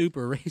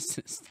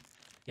racist.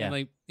 Yeah.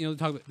 And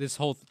talk about this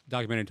whole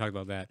documentary talked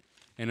about that.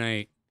 And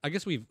I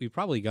guess we've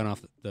probably gone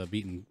off the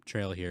beaten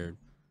trail here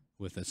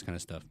with this kind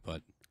of stuff,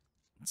 but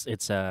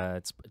it's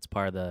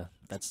part of the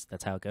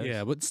that's how it goes.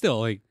 Yeah, but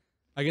still, I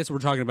guess we're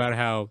talking about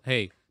how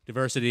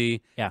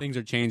diversity, things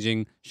are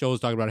changing. Shows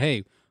talking about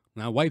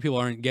now white people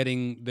aren't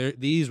getting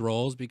these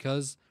roles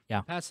because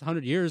the past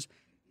 100 years,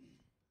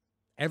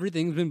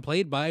 everything's been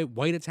played by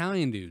white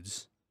Italian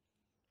dudes.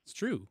 It's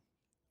true.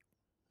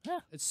 Yeah,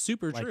 it's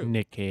super true.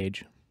 Nick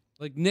Cage.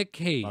 Like Nick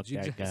Cage.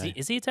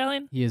 Is he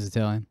Italian? He is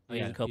Italian. Oh,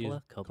 yeah,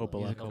 Coppola.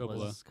 Coppola.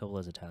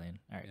 Coppola's Italian.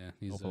 All right. Yeah,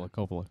 he's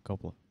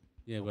Coppola.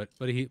 Yeah,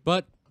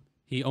 but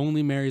he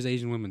only marries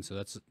Asian women, so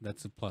that's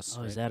a plus.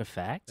 Oh, right? Is that a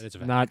fact? That is a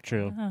fact. Not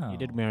true. Oh. He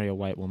did marry a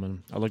white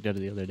woman. I looked at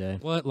it the other day.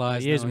 What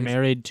lies? He is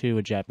married to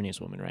a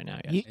Japanese woman right now.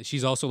 Yeah.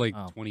 She's also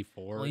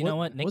 24. Well, you know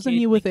what? Wasn't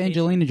he with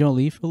Angelina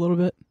Jolie for a little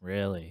bit?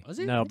 Really? Was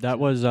he? No, that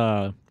was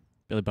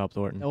Billy Bob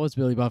Thornton. That was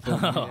Billy Bob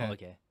Thornton. Oh,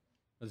 okay.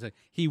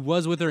 He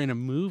was with her in a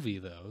movie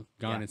though,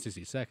 Gone in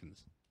 60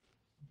 Seconds.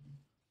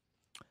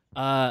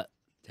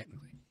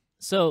 Technically.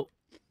 So,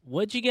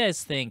 what'd you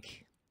guys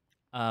think?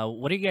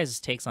 What are you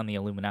guys' takes on the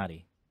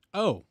Illuminati?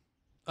 Oh,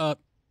 I'll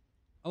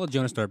let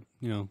Jonah start.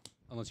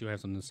 Unless you have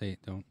something to say,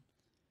 don't.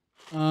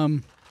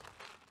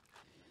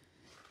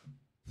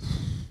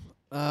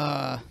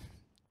 I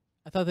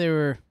thought they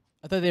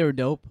were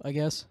dope, I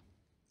guess.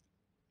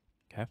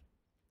 Okay.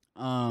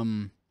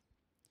 I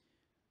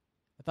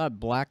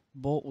thought Black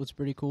Bolt was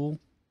pretty cool.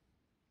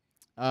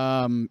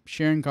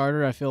 Sharon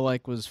Carter, I feel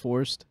like was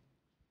forced.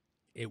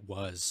 It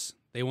was.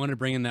 They wanted to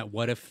bring in that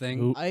what if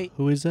thing.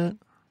 Who is that?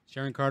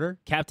 Sharon Carter,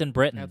 Captain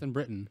Britain. Captain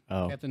Britain.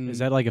 Oh, Captain... is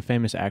that like a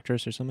famous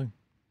actress or something?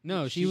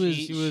 No, She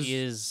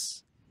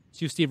is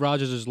Steve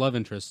Rogers' love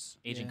interest.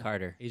 Agent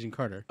Carter. Agent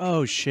Carter.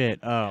 Oh shit!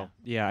 Oh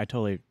yeah, I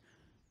totally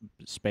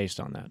spaced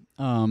on that.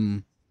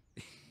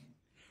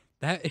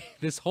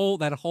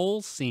 That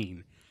whole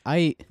scene.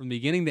 From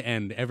beginning to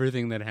end,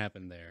 everything that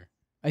happened there.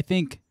 I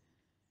think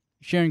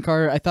Sharon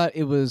Carter. I thought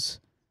it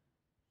was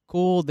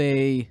cool.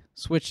 They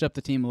switched up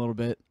the team a little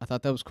bit. I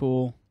thought that was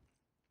cool.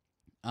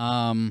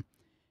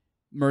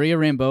 Maria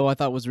Rambeau, I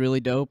thought was really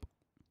dope.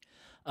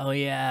 Oh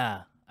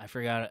yeah, I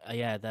forgot.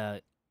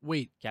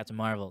 Captain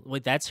Marvel.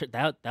 Wait, that's her.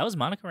 That was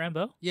Monica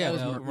Rambeau. Yeah,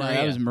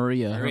 that was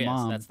Maria. Her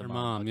mom. So that's the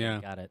mom. Okay,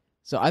 got it.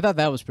 So I thought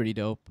that was pretty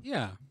dope.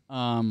 Yeah.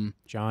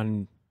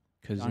 John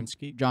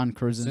Krasinski. John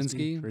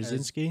Krasinski.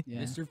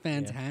 Yeah. Mr.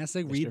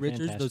 Fantastic. Yeah. Reed Mr. Richards,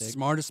 the Fantastic.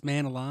 smartest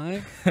man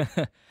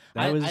alive.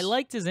 I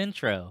liked his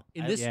intro.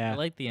 In this- I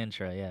liked the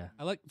intro. Yeah.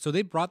 So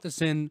they brought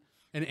this in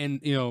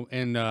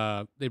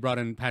And they brought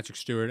in Patrick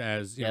Stewart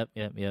as Yep.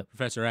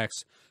 Professor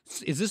X.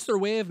 Is this their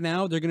way of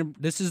now?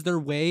 This is their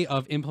way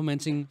of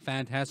implementing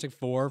Fantastic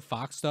Four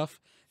Fox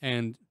stuff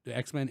and the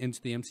X-Men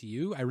into the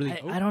MCU?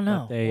 I don't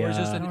know. Or is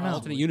this an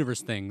alternate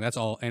universe thing? That's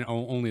all, and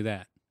only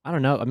that. I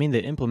don't know. I mean, they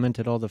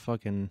implemented all the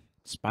fucking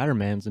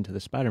Spider-Mans into the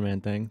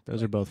Spider-Man thing.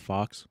 Those are both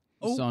Fox.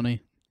 Oh. Sony.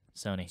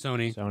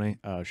 Sony.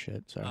 Oh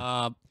shit. Sorry.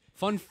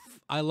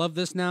 I love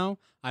this now.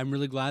 I'm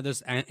really glad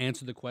this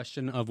answered the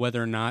question of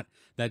whether or not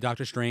that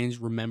Doctor Strange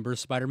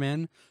remembers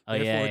Spider-Man. Oh,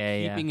 Therefore,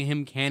 yeah. keeping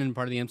him canon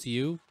part of the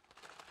MCU,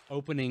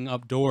 opening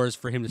up doors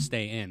for him to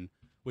stay in,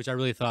 which I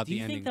really thought Do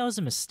you think that was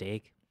a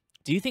mistake?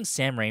 Do you think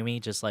Sam Raimi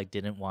just like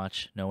didn't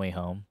watch No Way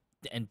Home?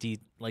 And do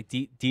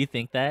you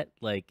think that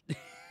like?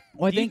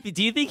 Well, do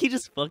you think he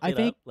just fucked it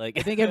up? Like,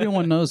 I think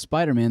everyone knows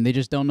Spider-Man. They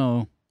just don't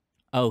know.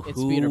 Oh, it's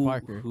Peter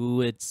Parker.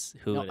 Who?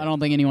 I don't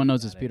think anyone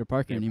knows it's Peter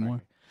Parker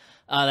anymore.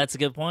 That's a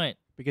good point.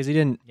 Because he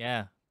didn't.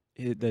 Yeah.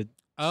 The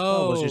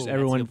spell was just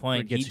everyone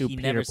forgets who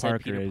Peter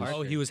Parker is.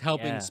 Oh, he was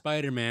helping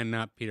Spider-Man,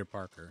 not Peter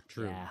Parker.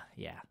 True.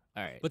 Yeah.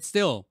 All right. But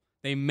still,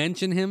 they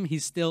mention him.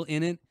 He's still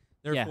in it.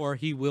 Therefore,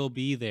 he will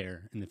be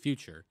there in the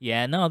future.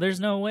 Yeah. No, there's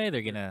no way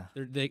they're gonna.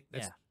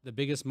 That's the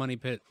biggest money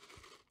pit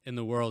in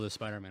the world is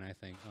Spider-Man. I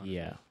think. Honestly.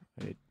 Yeah.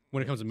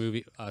 When it comes to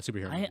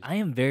superhero, I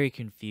am very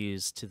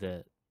confused to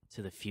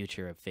the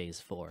future of Phase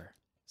 4.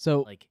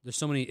 So like, there's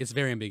so many. It's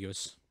very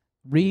ambiguous.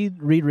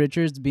 Reed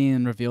Richards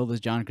being revealed as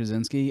John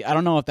Krasinski. I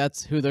don't know if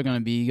that's who they're going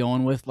to be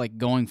going with, like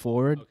going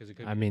forward.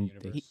 I mean,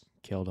 they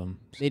killed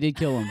him. They did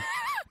kill him,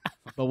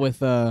 but with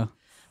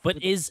But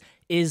is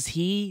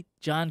he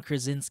John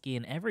Krasinski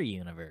in every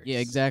universe? Yeah,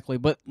 exactly.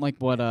 But like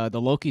what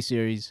the Loki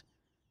series,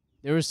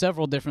 there were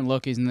several different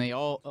Lokis, and they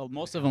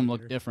most of them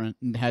looked different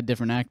and had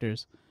different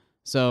actors.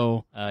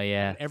 So,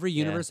 every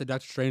universe that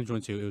Doctor Strange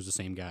went to, it was the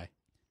same guy.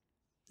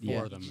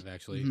 Four of them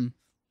actually. Mm-hmm.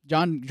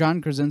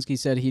 John Krasinski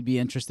said he'd be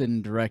interested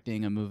in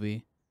directing a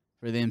movie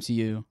for the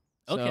MCU.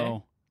 Okay.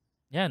 So,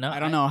 yeah, no, I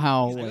don't know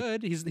how.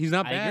 He's good. He's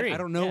not bad. agree. I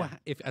don't know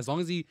if as long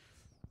as he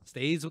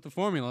stays with the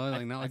formula,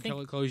 like not like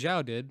Chloe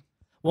Zhao did.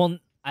 Well,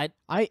 I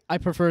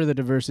prefer the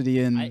diversity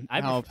in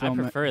I how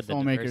prefer the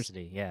filmmakers.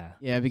 diversity. Yeah.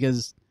 Yeah,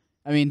 because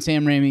I mean,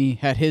 Sam Raimi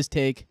had his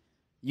take.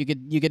 You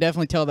could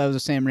definitely tell that was a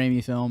Sam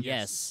Raimi film.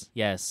 Yes.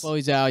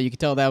 Chloe Zhao, you could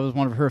tell that was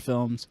one of her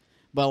films.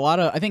 But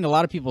I think a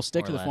lot of people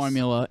stick to the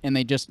formula and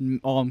they just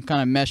all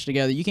kind of mesh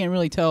together. You can't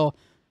really tell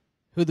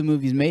who the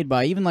movie's made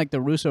by. Even like the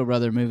Russo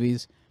brother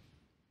movies.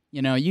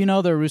 You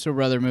know they're Russo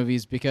brother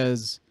movies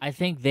because I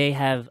think they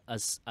have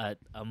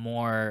a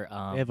more.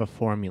 They have a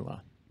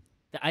formula.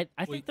 I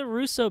think the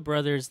Russo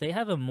brothers, they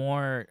have a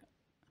more,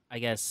 I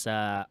guess,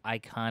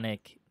 iconic.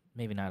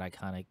 Maybe not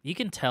iconic. You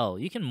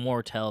can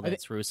more tell that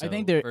it's Russo. I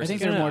think they're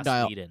more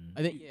dialed.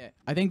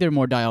 I think they're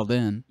more dialed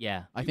in.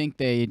 Yeah. I think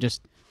they're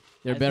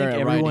better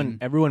at writing.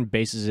 Everyone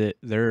bases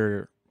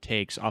their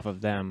takes off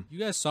of them. You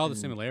guys saw the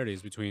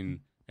similarities between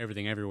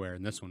Everything Everywhere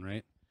and this one,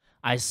 right?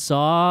 I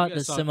saw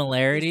the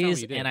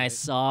similarities, and I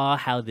saw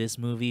how this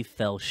movie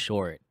fell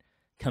short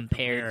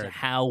compared to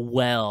how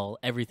well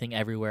Everything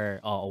Everywhere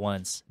All at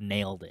Once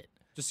nailed it.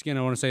 Just again,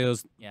 I want to say it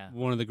was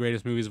one of the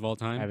greatest movies of all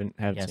time.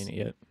 I haven't seen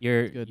it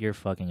yet. You're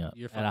fucking up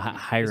at a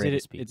high rate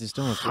of speed. Is it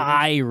still in the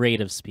high rate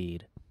of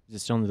speed? Is it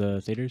still in the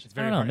theaters?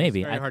 I don't know.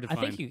 Maybe. It's very hard to I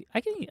find. think I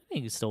think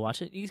you can still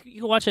watch it. You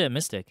can watch it at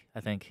Mystic.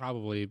 I think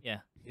Probably. Yeah.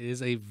 It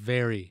is a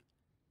very.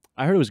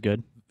 I heard it was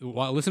good.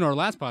 Well, listen to our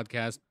last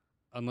podcast,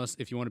 unless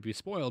if you want to be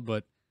spoiled.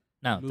 But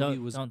no,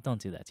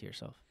 don't do that to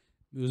yourself.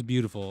 It was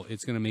beautiful.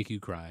 It's gonna make you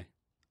cry.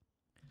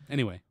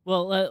 Anyway.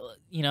 Well,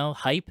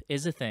 hype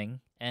is a thing,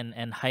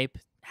 and hype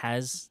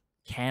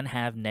can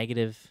have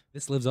negative.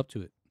 This lives up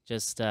to it.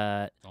 Just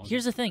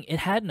here's the thing: it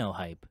had no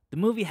hype. The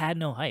movie had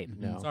no hype.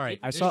 No, sorry.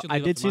 I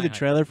did see the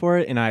trailer for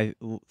it, and I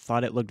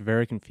thought it looked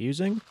very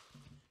confusing.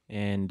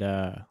 And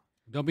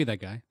don't be that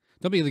guy.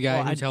 Don't be the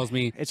guy who tells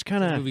me it's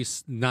kind of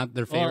movie's not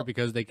their favorite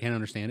because they can't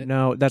understand it.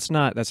 No, that's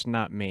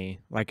not me.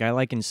 Like I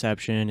like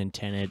Inception and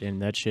Tenet,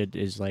 and that shit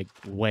is like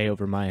way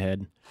over my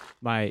head.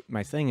 My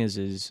thing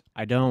is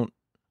I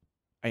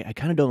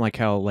kind of don't like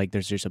how like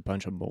there's just a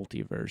bunch of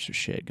multiverse or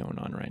shit going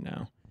on right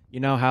now. You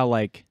know how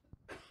like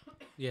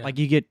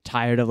you get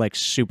tired of like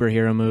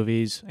superhero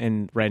movies,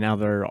 and right now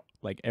they're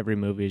like every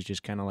movie is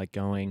just kind of like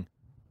going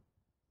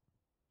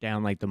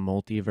down like the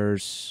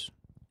multiverse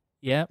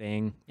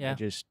thing.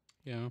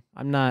 Yeah.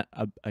 I'm not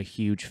a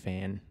huge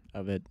fan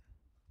of it.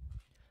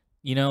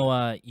 You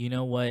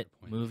know what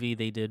movie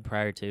they did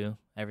prior to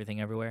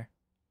Everything Everywhere?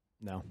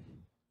 No.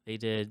 They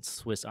did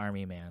Swiss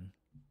Army Man.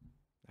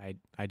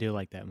 I do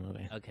like that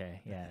movie.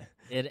 Okay, yeah.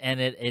 It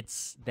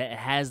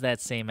has that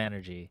same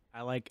energy.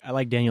 I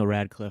like Daniel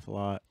Radcliffe a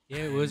lot. Yeah,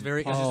 it was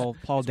very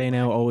Paul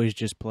Dano always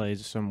just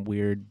plays some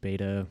weird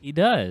beta. He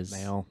does.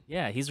 Male.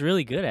 Yeah, he's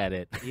really good at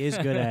it. He is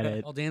good at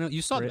it. Paul Dano,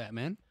 you saw that,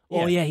 man.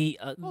 Well, yeah, he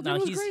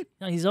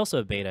he's also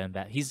a beta in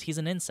that. He's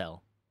an incel.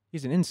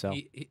 He's an incel.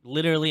 He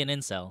literally an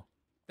incel.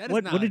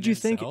 What did you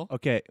think?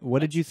 Okay, what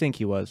did you think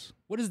he was?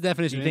 What is the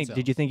definition of incel?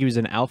 Did you think he was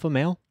an alpha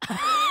male?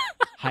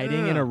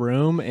 hiding in a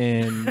room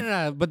and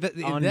but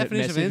the on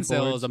definition of message incel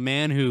boards. is a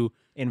man who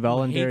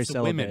involuntary hates the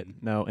celibate. women.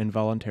 No,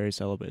 involuntary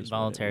celibate. Is what it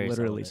Involuntary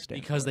literally celibate.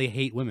 stands because for. they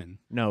hate women.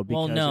 No,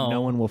 because no.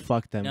 no one will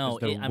fuck them.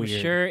 'cause No, they're I'm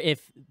weird. sure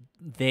if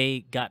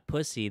they got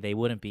pussy, they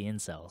wouldn't be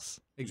incels.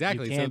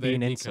 Exactly. You can't so be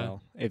an they incel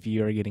if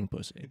you are getting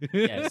pussy.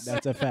 Yes.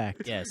 That's a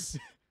fact. Yes.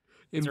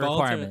 It's a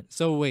Involuntary- requirement.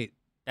 So wait,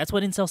 That's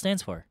what incel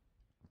stands for.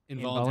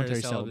 involuntary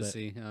Involuntary celibate.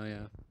 celibacy. Oh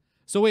yeah.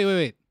 So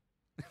wait.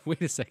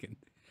 Wait a second.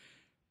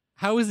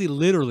 How is he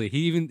literally?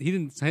 He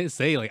didn't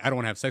say like I don't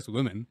want to have sex with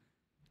women.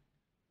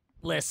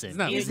 Listen, It's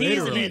not he's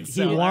literally. an He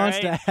incel. wants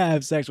all right? to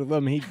have sex with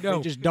women. They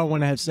just don't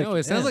want to have sex No,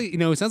 with it sounds him. like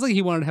it sounds like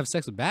he wanted to have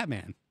sex with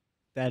Batman.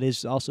 That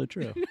is also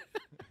true.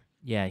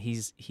 Yeah,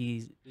 he's.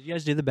 Did you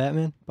guys do the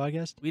Batman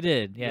podcast? We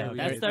did. Yeah, we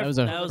that's did. That was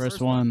our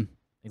first one.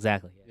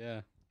 Exactly. Yeah.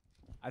 Yeah.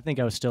 I think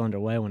I was still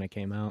underway when it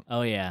came out.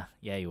 Oh yeah,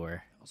 yeah, you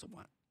were. Also,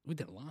 we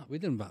did a lot. We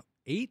did about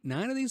 8,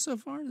 9 of these so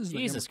far. This is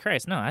like Jesus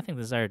Christ, no, I think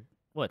this is our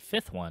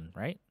fifth one,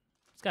 right?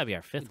 It's got to be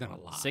our fifth done a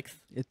one. lot. Sixth.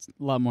 It's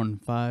a lot more than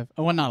 5.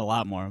 Oh, well, not a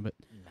lot more, but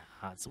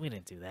Nah, we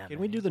didn't do that. Can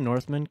we man. do the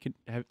Northman?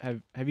 Have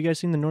you guys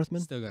seen the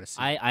Northman? Still got to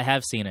see. I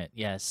have seen it.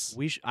 Yes.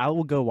 I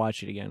will go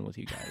watch it again with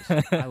you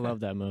guys. I love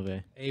that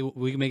movie. Hey,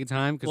 we can make it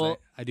time because Well,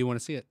 I do want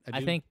to see it. I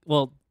do. think.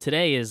 Well,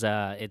 today is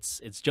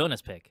it's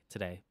Jonah's pick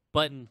today,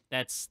 but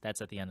that's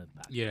at the end of the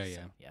podcast. Yeah, so, yeah.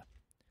 yeah.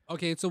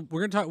 Okay, so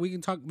we're gonna talk.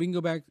 We can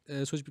go back.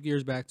 Switch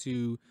gears back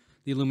to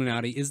the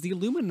Illuminati. Is the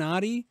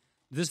Illuminati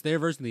this their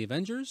version of the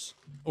Avengers,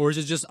 or is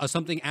it just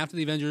something after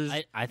the Avengers?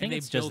 I and think they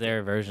it's just built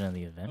their version of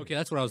the event. Okay,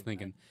 that's what I was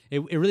thinking. It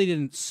really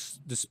didn't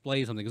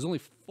display something. There's only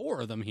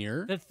 4 of them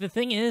here. The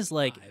thing is,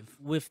 like, 5.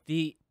 with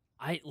the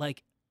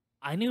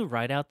I knew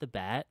right out the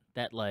bat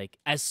that like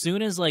as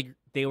soon as like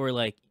they were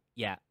like,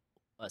 yeah,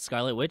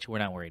 Scarlet Witch, we're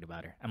not worried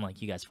about her. I'm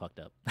like, you guys fucked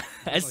up.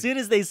 As soon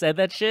as they said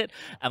that shit,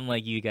 I'm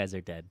like, you guys are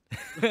dead.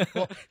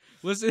 Well,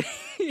 listen,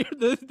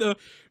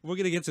 we're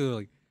gonna get to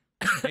like,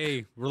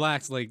 hey,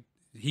 relax. Like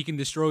he can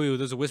destroy you.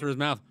 There's a whisper in his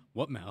mouth.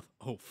 What mouth?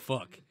 Oh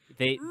fuck.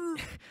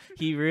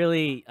 He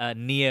really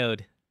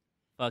neo'd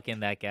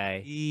fucking that guy.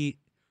 He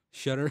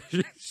shut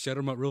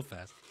him up real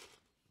fast.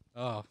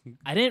 Oh,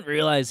 I didn't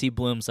realize he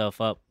blew himself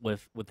up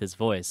with his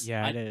voice.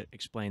 Yeah, I didn't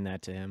explain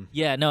that to him.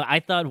 Yeah, no, I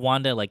thought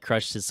Wanda like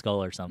crushed his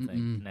skull or something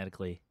Mm-mm.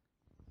 kinetically.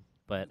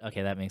 But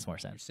okay, that makes more you're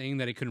sense. saying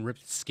that it couldn't rip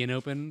his skin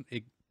open?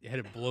 It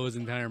had to blow his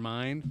entire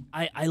mind.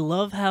 I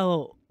love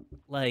how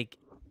like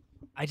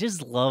I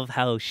just love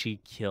how she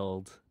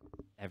killed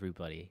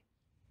everybody.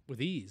 With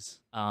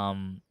ease.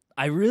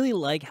 I really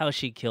like how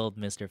she killed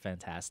Mr.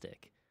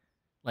 Fantastic.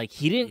 Like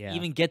he didn't Yeah.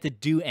 even get to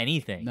do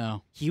anything.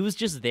 no. He was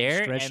just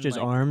there. Stretched and, his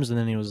like, arms and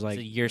then he was like,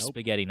 so you're nope.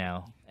 spaghetti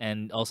now,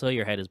 and also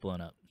your head is blown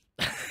up.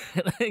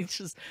 It's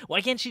just why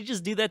can't she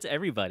just do that to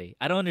everybody?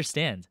 I don't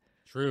understand.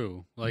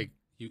 True. Like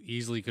you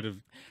easily could have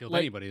killed Like,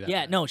 anybody. That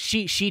yeah, way. no,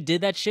 she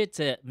did that shit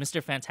to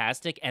Mr.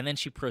 Fantastic, and then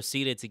she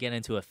proceeded to get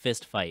into a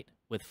fist fight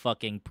with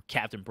fucking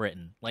Captain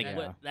Britain. Like Yeah.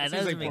 what, It that seems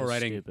doesn't like make poor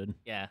writing. Stupid.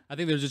 Yeah, I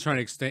think they're just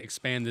trying to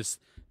expand this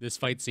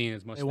fight scene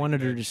as much. They as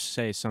wanted her could. to just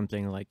say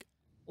something like,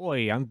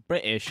 "Oi, I'm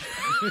British."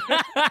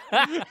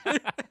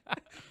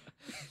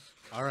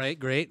 All right,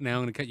 great. Now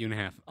I'm gonna cut you in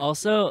half.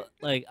 Also,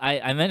 like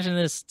I mentioned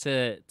this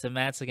to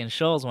Matzig and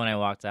Schulz when I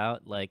walked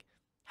out. Like,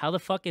 how the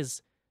fuck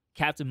is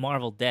Captain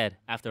Marvel dead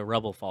after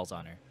rubble falls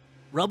on her?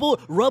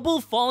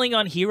 Rubble falling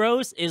on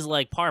heroes is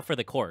like par for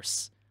the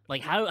course.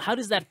 Like how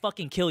does that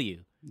fucking kill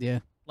you? Yeah.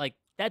 Like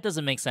that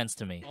doesn't make sense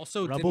to me.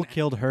 Also, Rubble didn't-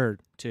 killed her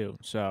too.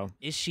 So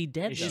Is she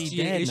dead? Is though? she Is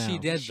dead is now? she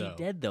dead Is she though?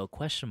 dead though?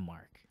 Question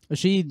mark.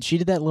 She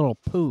did that little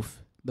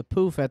poof. The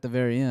poof at the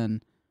very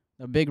end.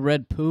 The big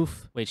red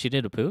poof. Wait, she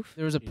did a poof?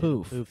 There was a yeah,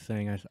 poof. poof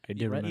thing. I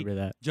do Right. remember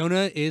that.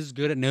 Jonah is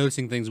good at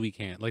noticing things we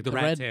can't, like the The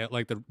rat red- tail,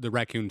 like the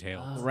raccoon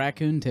tail. Oh.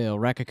 Raccoon tail.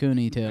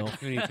 Raccoony tail.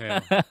 Raccoony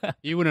tail.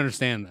 You wouldn't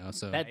understand though.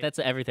 So That's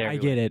everything. I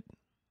get it.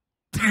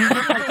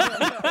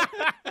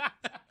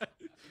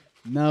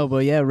 No,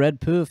 but yeah, red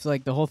poof.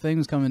 Like the whole thing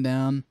was coming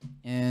down,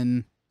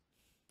 and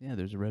yeah,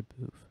 there's a red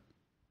poof.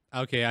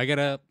 Okay, I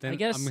gotta. Then I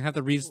guess I'm gonna have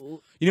to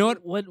You know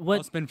what? What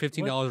I'll spend $15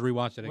 to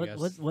rewatch it. I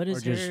guess. what is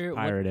Or just her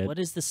pirate it. what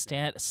is the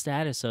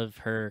status of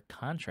her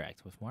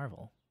contract with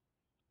Marvel?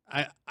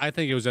 I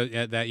think it was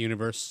at that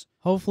universe.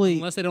 Hopefully,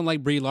 Unless they don't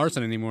like Brie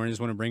Larson anymore and just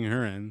want to bring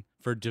her in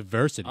for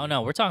diversity. Oh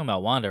no, we're talking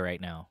about Wanda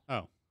right now.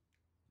 Oh.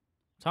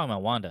 Talking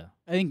about Wanda.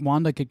 I think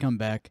Wanda could come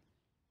back.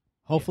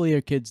 Hopefully,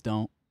 her kids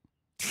don't.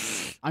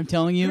 I'm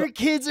telling you, Your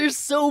kids are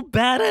so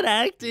bad at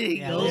acting.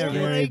 Yeah, Oh they're my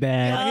very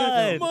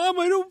bad. Mom,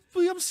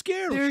 I'm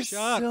scared. They're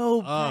Shut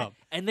so up.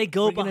 bad. And they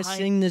go We're gonna behind.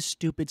 sing this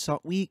stupid song.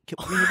 We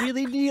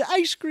really need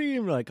ice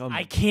cream. We're like, oh my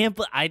I can't.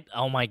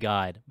 Oh my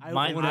god.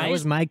 My when I eyes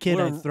was my kid,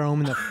 were- I'd throw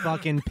him in the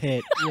fucking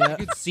pit. You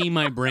could see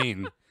my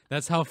brain.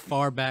 That's how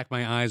far back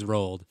my eyes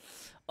rolled.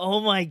 Oh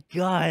my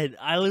god.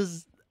 I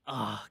was.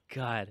 Oh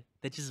god.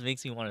 That just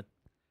makes me want to.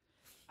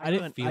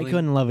 I feeling-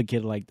 couldn't love a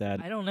kid like that.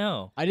 I don't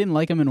know. I didn't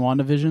like him in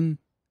WandaVision,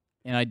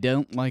 and I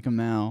don't like him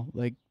now.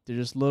 Like they're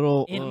just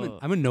little.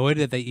 I'm annoyed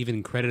that they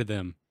even credited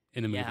them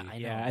in the movie. Yeah, I know.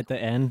 Yeah, at the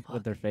end Fuck.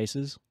 with their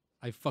faces.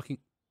 I fucking.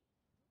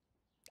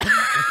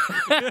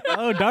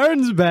 Oh,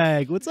 Darn's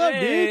back. What's up,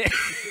 dude?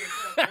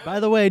 By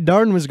the way,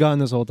 Darn was gone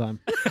this whole time.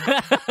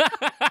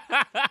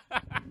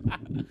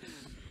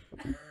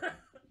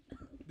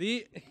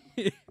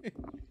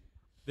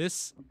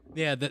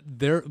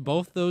 They're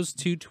both those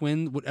two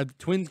twin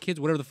kids,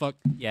 whatever the fuck.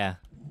 Yeah.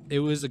 It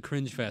was a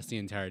cringe fest the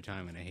entire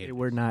time, and I hated it. They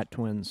were not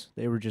twins.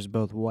 They were just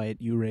both white.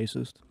 You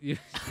racist.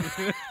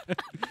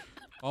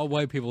 All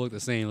white people look the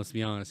same, let's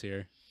be honest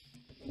here.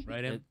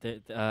 Right, Em?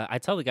 I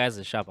tell the guys at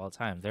the shop all the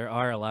time, there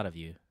are a lot of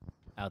you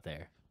out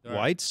there.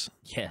 Whites?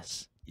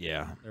 Yes.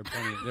 Yeah.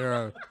 There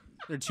are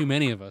too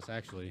many of us,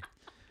 actually.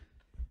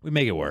 We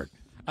make it work.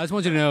 I just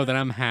want you to know that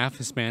I'm half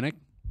Hispanic.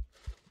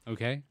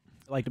 Okay?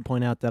 I'd like to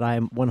point out that I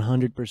am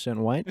 100%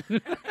 white.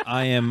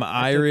 I am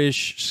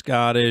Irish,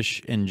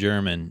 Scottish, and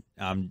German.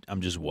 I'm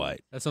just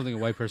white. That's something a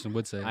white person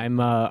would say. I'm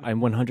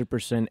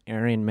 100%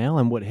 Aryan male.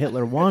 I'm what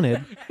Hitler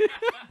wanted.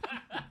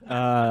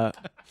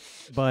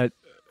 But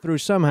through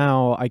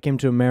somehow I came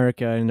to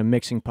America in a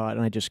mixing pot,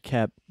 and I just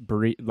kept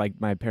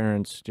my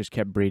parents just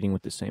kept breeding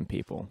with the same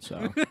people.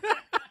 So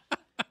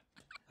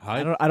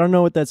I don't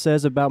know what that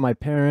says about my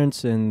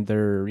parents and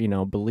their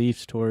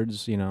beliefs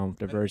towards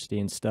diversity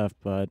and stuff,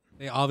 but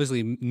they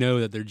obviously know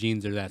that their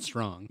genes are that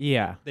strong.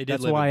 Yeah, they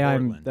did.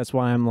 That's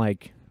why I'm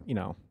like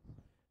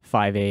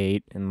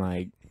 5'8" and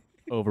like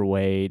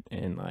overweight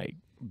and like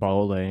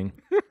balding.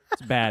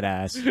 It's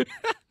badass.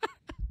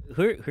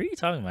 Who are you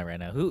talking about right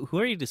now? Who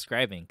are you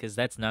describing? Because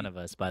that's none of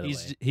us, by the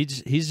way.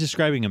 He's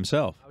describing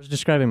himself. I was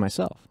describing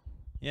myself.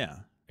 Yeah.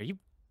 Are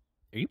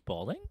you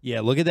balding?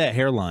 Yeah. Look at that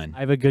hairline. I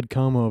have a good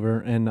comb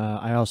over, and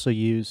I also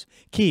use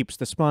Keeps,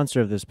 the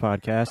sponsor of this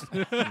podcast.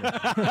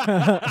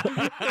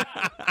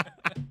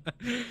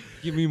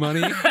 Give me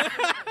money.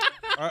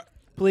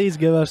 Please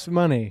give us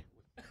money.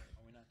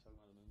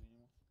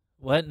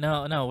 What?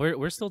 No,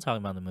 we're still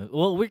talking about the movie.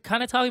 Well, we're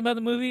kind of talking about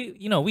the movie.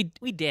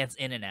 We dance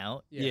in and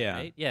out. Yeah.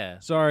 Right? Yeah.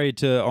 Sorry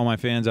to all my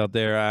fans out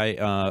there.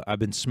 I've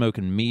been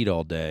smoking meat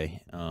all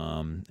day,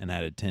 and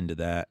had to tend to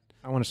that.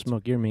 I want to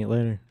smoke your meat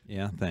later.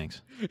 Yeah,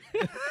 thanks.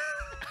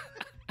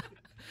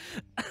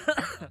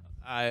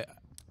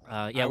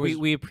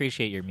 We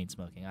appreciate your meat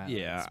smoking.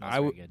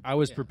 I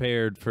was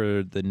prepared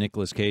for the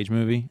Nicolas Cage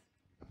movie.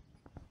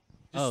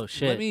 Oh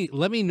shit!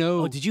 Let me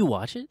know. Oh, did you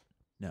watch it?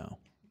 No.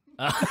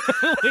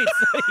 Wait,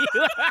 so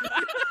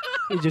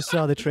He just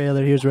saw the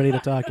trailer. He was ready to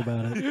talk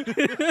about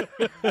it.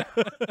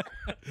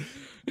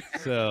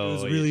 So it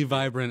was really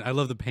vibrant. I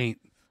love the paint.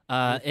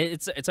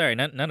 It's all right.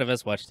 None of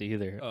us watched it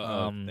either.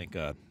 Thank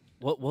God.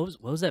 What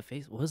was that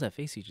face? What was that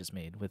face you just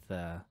made with?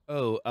 I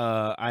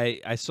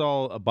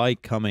saw a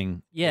bike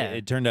coming. Yeah.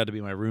 It turned out to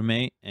be my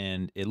roommate,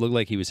 and it looked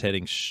like he was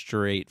heading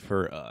straight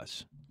for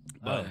us.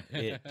 But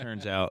it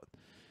turns out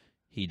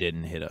he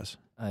didn't hit us.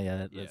 Oh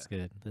yeah, that's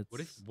good.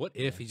 What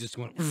if he just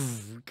went?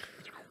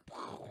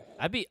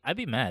 I'd be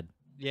mad.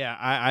 Yeah,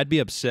 I'd be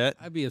upset.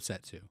 I'd be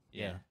upset too.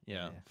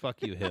 Yeah.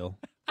 Fuck you, Hill.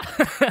 Hey,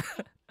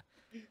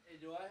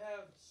 do I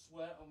have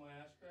sweat on my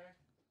ass crack?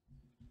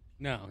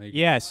 No.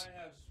 Yes. I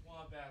have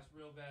swamp ass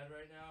real bad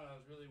right now, and I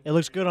was really. It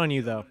looks good on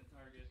you, though.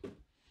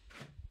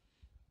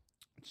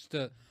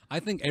 I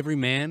think every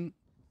man,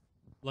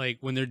 like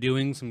when they're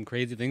doing some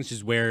crazy things,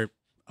 just wear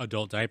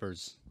adult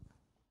diapers.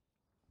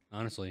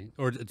 Honestly,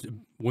 or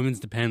women's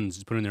Depends.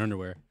 Just put in their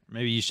underwear.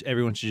 Maybe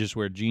everyone should just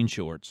wear jean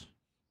shorts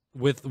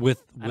with I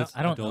don't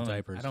adult own,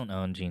 diapers. I don't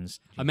own jeans.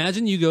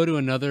 Imagine you go to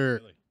another.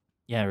 Really?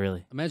 Yeah,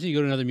 really. Imagine you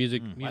go to another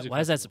music. Why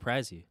does that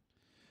surprise you?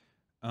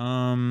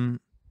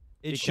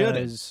 It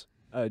should.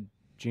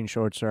 Jean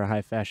shorts are a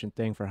high fashion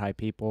thing for high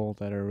people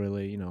that are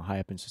really high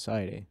up in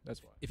society.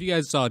 That's why. If you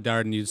guys saw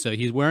Darden, you'd say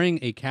he's wearing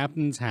a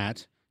captain's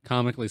hat,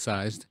 comically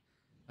sized,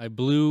 a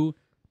blue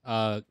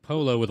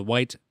polo with a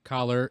white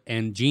collar,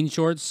 and jean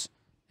shorts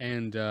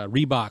and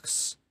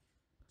Reeboks.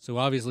 So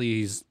obviously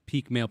he's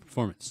peak male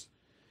performance.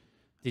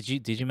 Did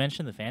you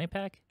mention the fanny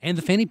pack? And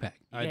the fanny pack.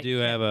 I do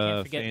have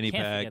a fanny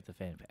pack. Can't forget the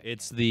fanny pack.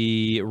 It's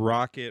the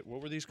Rocket.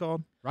 What were these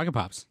called? Rocket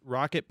Pops.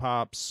 Rocket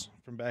Pops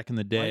from back in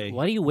the day.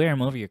 Why do you wear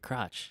them over your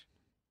crotch?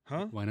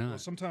 Huh? Why not? Well,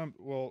 sometimes,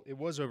 it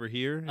was over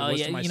here. It Oh was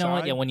yeah, to my you know what?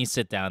 side. Yeah, when you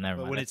sit down, never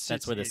But mind. when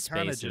That's where the it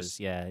kinda space is. just-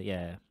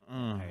 Yeah.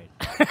 All right.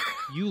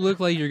 You look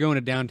like you're going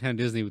to downtown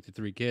Disney with your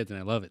 3 kids, and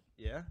I love it.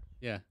 Yeah.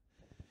 Yeah.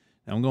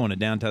 I'm going to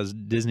downtown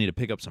Disney to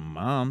pick up some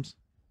moms.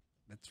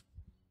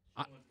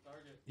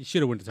 You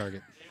should have went to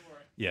Target.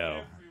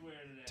 Yo,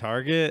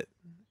 Target.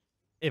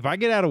 If I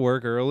get out of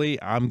work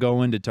early, I'm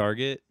going to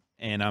Target,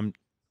 and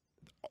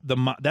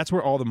that's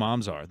where all the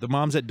moms are. The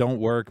moms that don't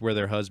work, where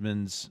their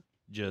husbands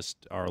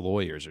just are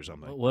lawyers or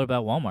something. What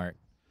about Walmart?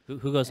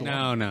 Who goes to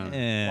Walmart? No.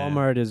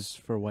 Walmart is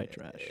for white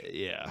trash.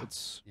 Yeah.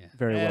 It's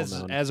very well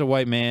known. As a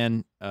white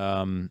man,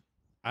 I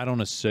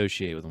don't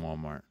associate with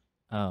Walmart.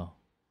 Oh.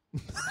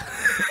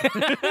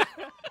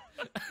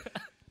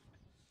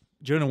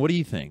 Jonah, what do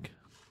you think?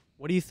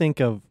 What do you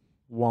think of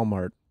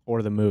Walmart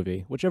or the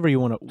movie? Whichever way you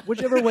want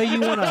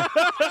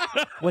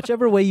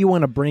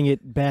to bring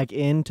it back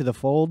into the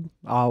fold,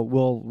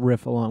 we'll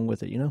riff along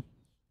with it,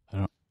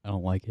 I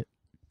don't like it.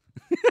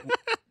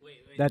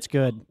 That's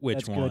good. Which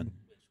That's one? Good.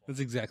 That's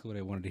exactly what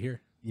I wanted to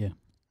hear. Yeah.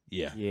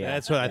 Yeah, Yeah.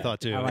 that's what I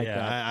thought too. I like yeah,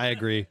 that. I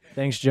agree.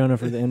 Thanks, Jonah,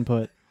 for the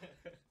input.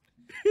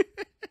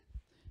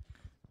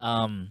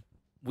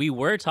 We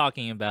were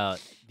talking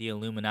about the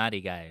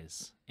Illuminati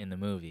guys in the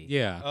movie.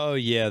 Yeah. Oh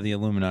yeah, the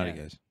Illuminati Yeah.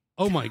 guys.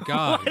 Oh my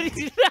god.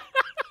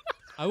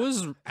 I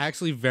was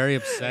actually very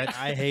upset.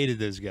 I hated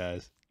those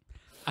guys.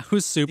 I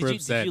was super Did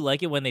upset. you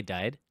like it when they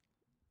died?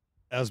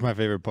 That was my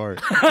favorite part.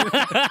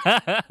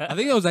 I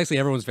think that was actually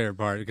everyone's favorite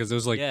part because it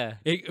was like Yeah.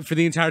 for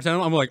the entire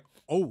time I'm like,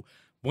 oh,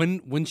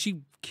 when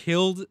she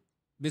killed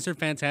Mr.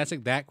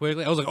 Fantastic that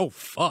quickly, I was like, oh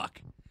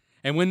fuck.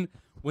 And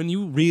when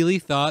you really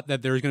thought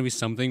that there was going to be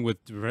something with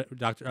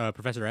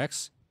Professor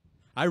X,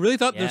 I really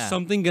thought there's Yeah.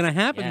 something going to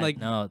happen. Yeah, Like,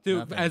 no, dude,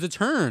 nothing. as a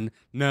turn,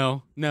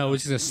 no,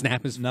 it's just going to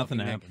snap his Nothing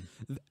fucking neck.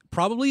 happened.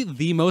 Probably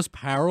the most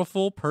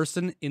powerful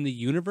person in the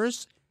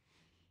universe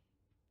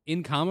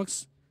in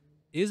comics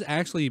is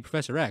actually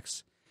Professor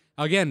X.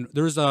 Again,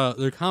 there's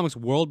their comics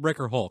World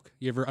Breaker Hulk.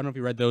 I don't know if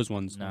you read those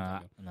ones.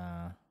 Nah.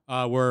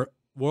 Where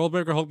World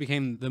Breaker Hulk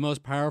became the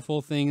most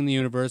powerful thing in the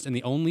universe, and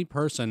the only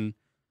person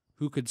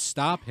who could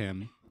stop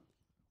him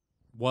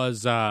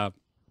was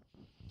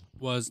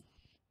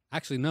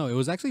actually no, it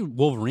was actually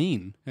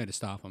Wolverine who had to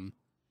stop him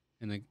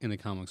in the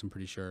comics. I'm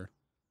pretty sure,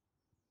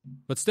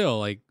 but still,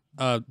 like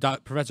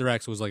Professor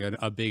X was like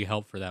a big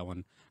help for that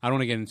one. I don't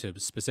want to get into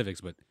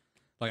specifics, but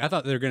like I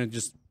thought they were gonna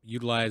just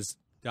utilize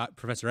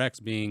Professor X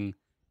being,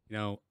 you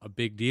know, a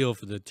big deal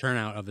for the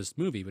turnout of this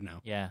movie, but no,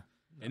 Yeah.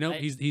 and no,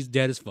 he's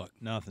dead as fuck.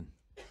 Nothing.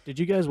 Did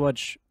you guys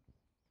watch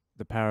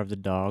The Power of the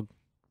Dog?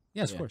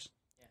 Yes, Yeah. of course.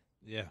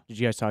 Yeah. Did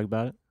you guys talk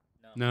about it?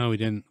 No, we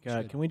didn't.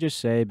 Can we just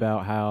say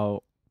about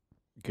how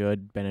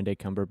good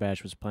Benedict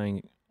Cumberbatch was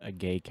playing a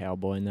gay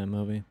cowboy in that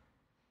movie?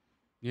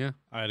 Yeah,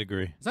 I'd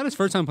agree. it's not his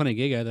first time playing a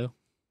gay guy though.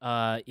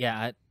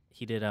 Yeah,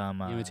 he did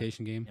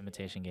Imitation Game.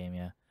 Imitation Game,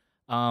 yeah.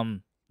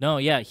 No,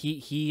 yeah,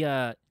 he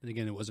And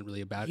again, it wasn't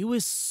really about. he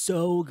was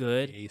so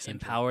good in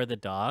Gay-centric. Power the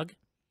Dog,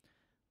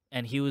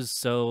 and he was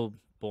so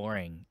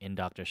boring in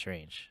Doctor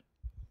Strange.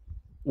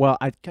 Well,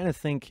 I kind of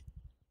think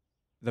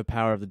The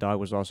Power of the Dog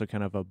was also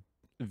kind of a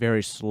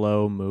very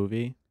slow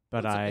movie,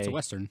 but it's a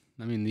western.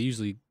 I mean, they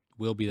usually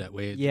will be that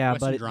way. yeah,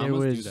 Western but there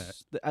dramas do that.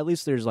 was at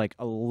least there's like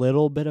a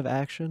little bit of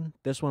action.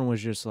 This one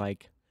was just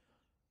like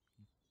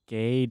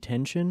gay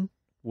tension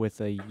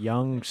with a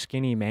young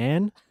skinny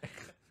man,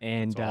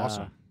 and That's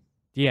awesome.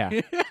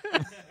 yeah,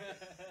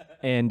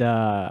 and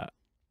Down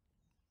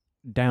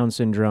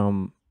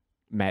syndrome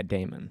Matt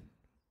Damon,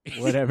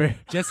 whatever,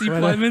 Jesse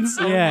Whatever. Plemons.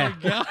 Oh Yeah.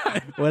 my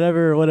god.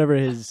 whatever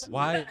his.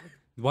 Why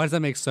does that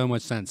make so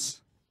much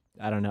sense?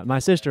 I don't know. My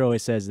sister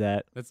always says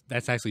that.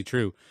 That's actually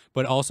true.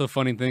 But also,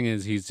 funny thing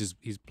is, he's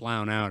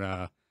plowing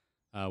out.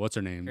 What's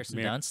her name? Kirsten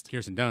Dunst?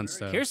 Kirsten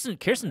Dunst.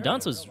 Kirsten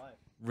Dunst was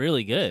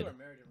really good.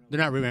 They're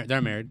not remarried.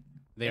 They're married.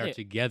 They are Really?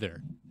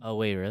 together. Oh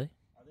wait, really?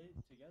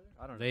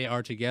 They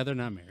are together,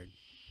 not married.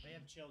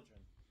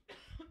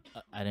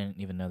 I didn't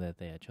even know that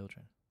they had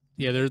children.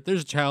 Yeah,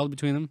 there's a child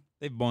between them.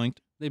 They've boinked.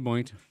 They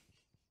boinked.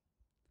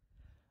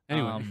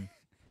 Anyway,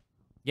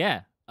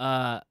 Yeah.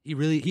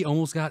 he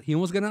almost got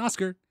an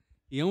Oscar.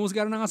 He almost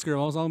got an Oscar.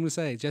 That's all I'm gonna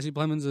say. Jesse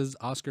Plemons is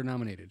Oscar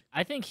nominated.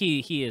 I think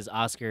he is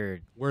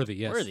Oscar Worthy,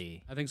 yes.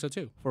 worthy. I think so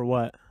too. For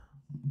what?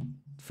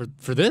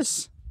 For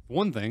this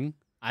one thing.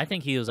 I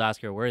think he was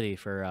Oscar worthy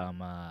for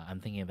I'm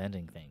Thinking of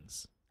Ending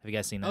Things. Have you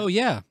guys seen that? Oh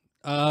yeah.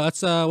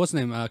 That's what's his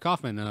name?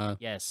 Kaufman.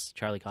 Yes,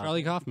 Charlie Kaufman.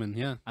 Charlie Kaufman.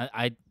 Yeah,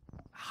 I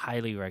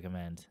highly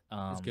recommend.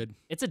 it's good.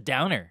 It's a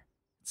downer.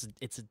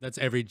 It's That's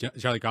every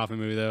Charlie Kaufman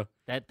movie though.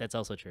 that's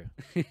also true.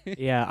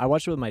 Yeah, I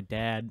watched it with my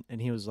dad, and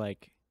he was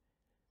like,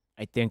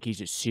 "I think he's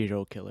a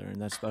serial killer,"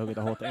 and that's the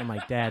whole thing. I'm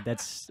like, "Dad,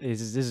 this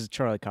is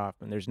Charlie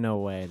Kaufman. There's no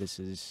way this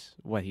is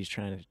what he's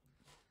trying to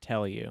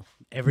tell you."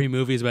 Every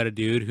movie is about a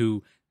dude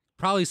who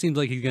probably seems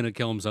like he's gonna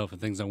kill himself if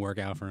things don't work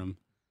out for him.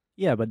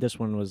 Yeah, but this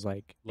one was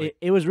like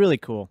it was really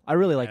cool. I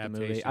really liked the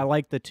movie. Adaptation. I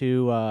liked the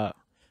two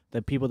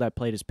the people that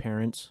played his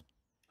parents.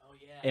 Oh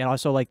yeah. And I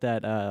also like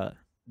that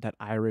that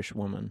Irish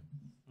woman.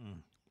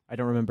 I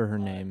don't remember her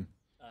name.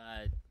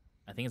 I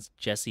think it's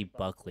Jessie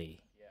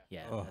Buckley.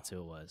 Yeah, Oh. that's who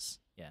it was.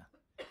 Yeah,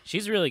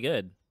 she's really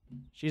good.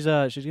 She's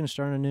gonna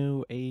star in a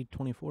new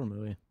A24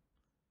 movie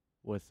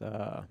with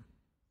fuck,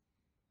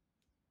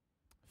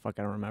 I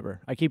don't remember.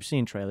 I keep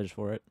seeing trailers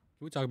for it.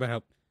 Can we talk about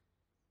how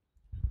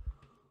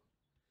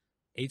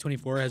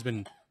A24 has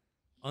been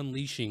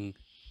unleashing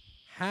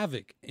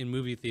havoc in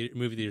movie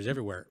theaters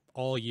everywhere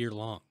all year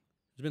long?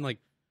 There's been like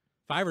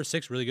 5 or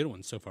 6 really good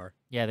ones so far.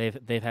 Yeah,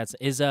 they've had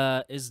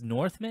is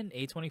Northman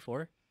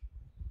A24?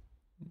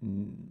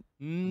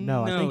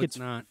 No, I think it's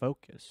not.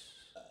 Focus.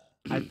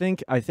 I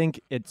think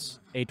it's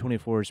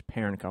A24's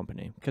parent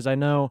company because I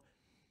know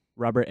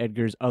Robert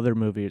Edgar's other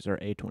movies are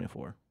A24.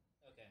 Okay.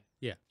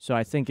 Yeah. So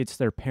I think it's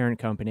their parent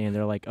company, and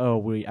they're like, "Oh,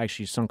 we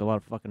actually sunk a lot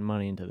of fucking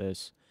money into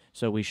this,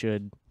 so we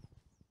should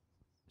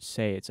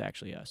say it's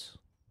actually us."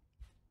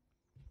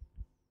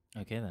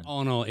 Okay then.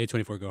 All in all,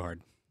 A24 go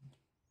hard.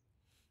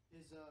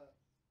 Is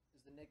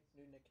the new Nick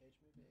Cage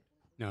movie?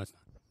 No, it's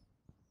not.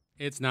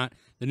 It's not.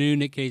 The new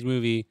Nick Cage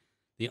movie,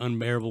 The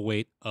Unbearable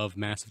Weight of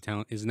Massive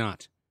Talent, is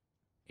not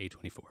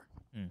A24.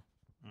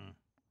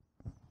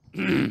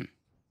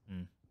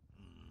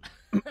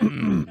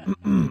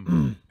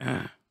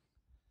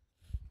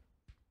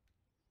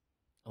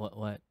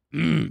 What?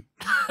 Bruh.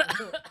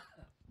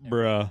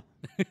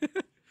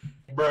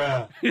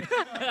 Bruh.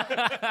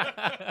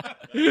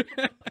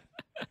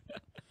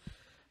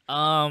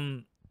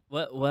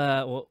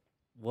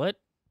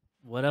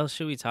 What else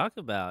should we talk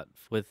about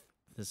with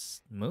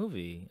this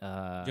movie?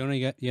 Jonah,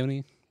 you have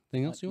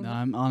anything else you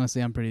want? No,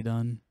 I'm pretty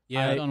done.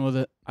 Yeah. I'm done with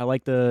it. I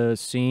like the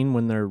scene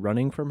when they're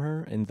running from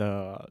her in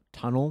the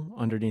tunnel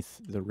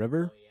underneath the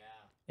river.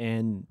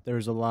 And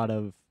there's a lot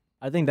of,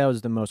 I think that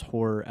was the most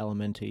horror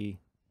elementy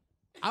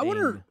I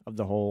wonder of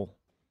the whole.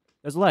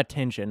 There's a lot of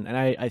tension, and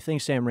I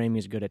think Sam Raimi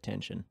is good at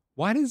tension.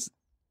 why does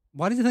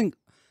you think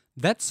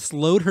that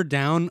slowed her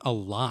down a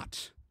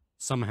lot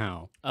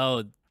somehow?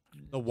 Oh,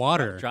 The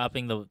water.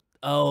 dropping the.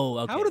 Oh,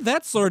 okay. How did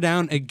that slow her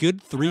down a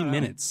good 3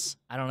 minutes?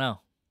 I don't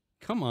know.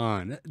 Come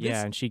on.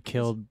 Yeah, and she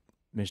killed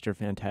Mr.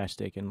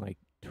 Fantastic in like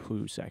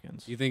 2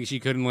 seconds. You think she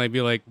couldn't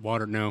be like,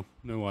 water? No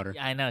water.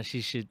 Yeah, I know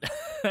she should.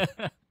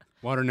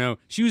 Water, no.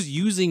 She was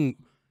using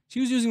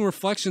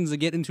reflections to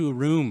get into a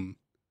room.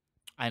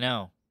 I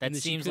know that And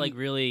she seems like couldn't-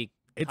 really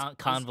It's-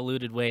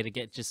 convoluted way to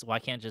get. Just why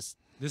can't just.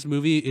 This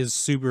movie is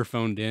super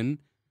phoned in.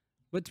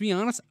 But to be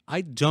honest,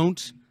 I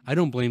don't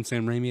blame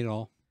Sam Raimi at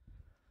all.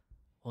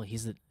 Well,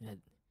 he's the.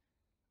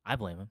 I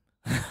blame him.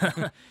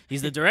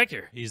 He's the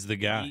director. He's the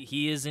guy.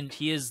 He is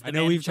the I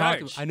know man in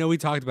charge. we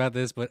talked about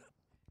this, but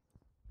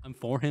I'm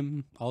for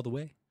him all the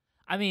way.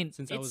 I mean,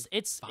 Since I was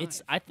it's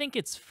 5. I think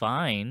it's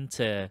fine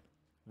to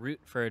root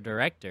for a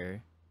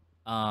director.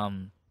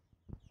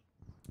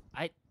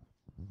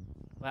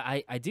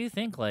 I do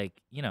think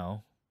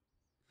you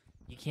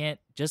can't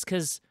just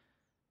because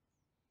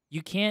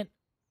you can't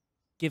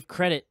give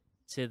credit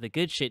to the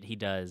good shit he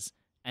does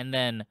and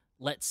then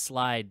let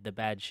slide the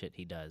bad shit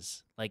he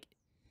does. Like,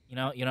 you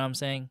know what I'm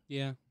saying?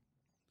 Yeah.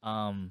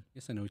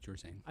 Yes, I know what you were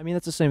saying. I mean,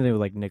 that's the same thing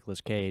with like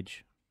Nicolas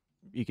Cage.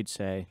 You could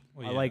say,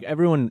 Well, yeah. like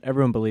everyone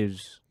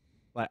believes,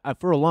 like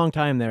for a long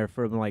time there,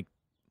 from like,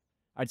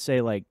 I'd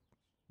say like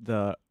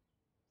the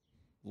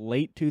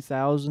late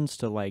 2000s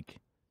to like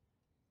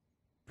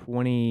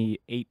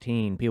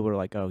 2018, people were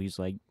like, "Oh, he's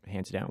like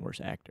hands down worst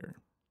actor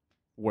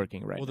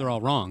working right." Well, now. they're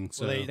all wrong.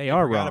 So Well, They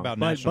are forgot wrong. about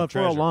but National for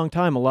a Treasure. long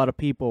time, a lot of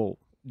people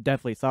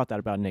definitely thought that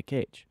about Nick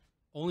Cage.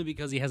 only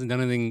because he hasn't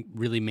done anything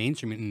really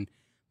mainstream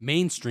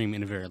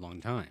in a very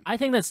long time. I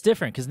think that's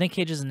different because Nick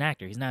Cage is an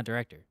actor. He's not a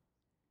director.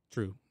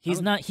 True.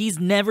 He's not. He's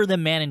never the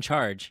man in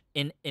charge.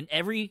 In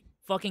every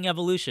fucking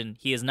evolution,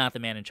 he is not the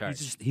man in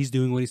charge. He's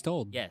doing what he's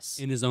told. Yes,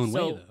 In his own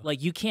so, way, though.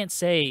 like, you can't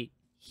say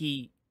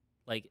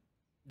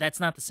that's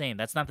not the same.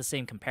 That's not the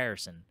same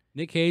comparison.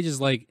 Nick Cage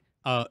is like,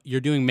 you're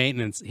doing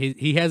maintenance.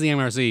 He has the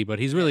MRC, but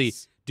he's really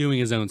Yes. doing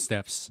his own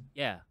steps.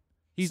 Yeah.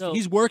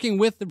 He's working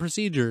with the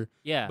procedure,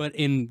 Yeah. but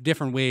in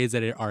different ways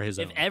that are his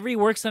if own. every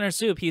work center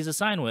soup he's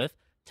assigned with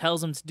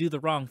tells him to do the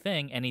wrong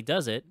thing and he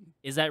does it,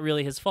 is that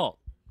really his fault?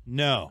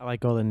 No. I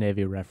like all the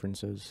Navy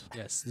references.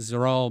 Yes, these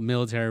are all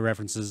military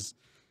references.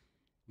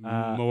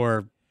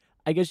 More.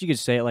 I guess you could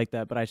say it like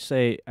that, but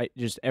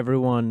just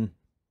everyone.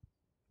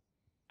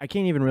 I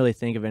can't even really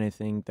think of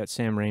anything that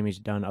Sam Raimi's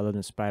done other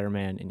than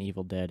Spider-Man and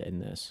Evil Dead in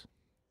this.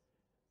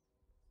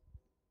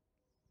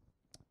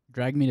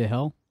 Drag Me to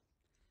Hell.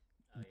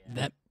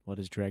 That What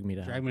is Drag Me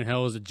to Hell? Drag Me to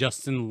Hell is a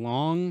Justin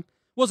Long.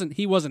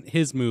 He wasn't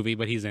his movie,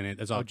 but he's in it.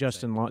 That's all. Oh,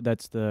 Justin Long.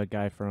 That's the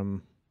guy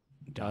from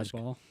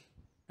Dodgeball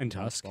and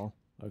Tusk Dodgeball.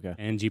 Okay.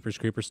 and Jeepers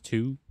Creepers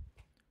 2.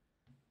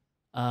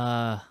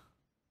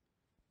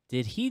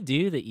 Did he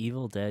do the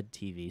Evil Dead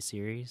TV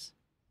series?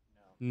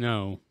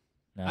 No.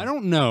 No. I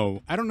don't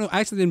know. I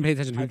actually didn't pay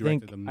attention to who I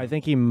directed think them. I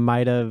think he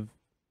might have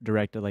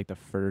directed like the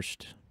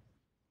first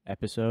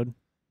episode.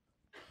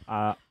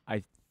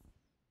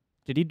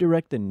 Did he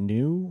direct the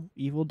new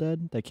Evil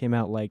Dead that came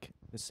out like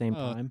the same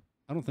time?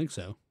 I don't think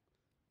so.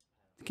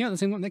 It came out the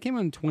same one. That came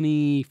out in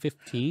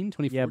 2015,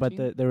 2014. Yeah,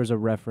 but there was a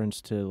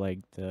reference to like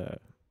the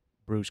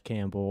Bruce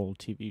Campbell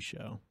TV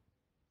show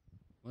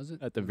was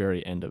it at the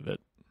very end of it.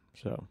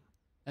 So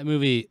that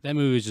movie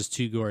was just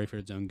too gory for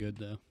its own good,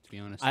 though. To be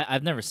honest,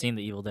 I've never seen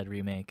the Evil Dead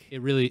remake.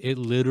 it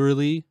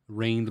literally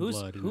rained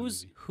blood. In that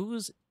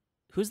movie.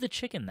 Who's the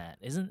chick in that?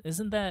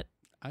 Isn't that?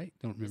 I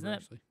don't remember that-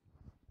 actually.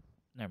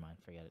 Never mind,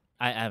 forget it.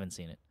 I haven't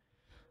seen it.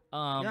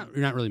 You're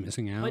not really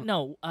missing out. But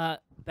no,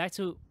 back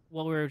to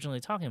what we were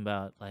originally talking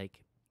about, like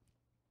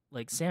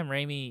Sam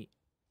Raimi,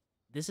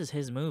 this is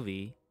his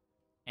movie,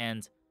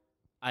 and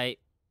I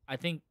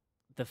think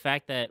the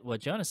fact that what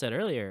Jonah said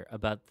earlier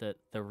about the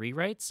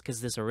rewrites, because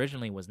this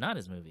originally was not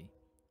his movie.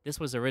 This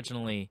was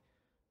originally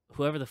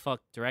whoever the fuck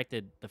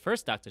directed the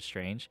first Doctor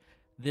Strange.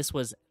 This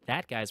was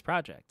that guy's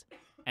project.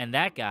 And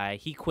that guy,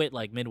 he quit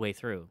like midway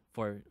through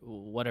for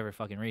whatever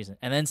fucking reason.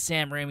 And then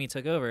Sam Raimi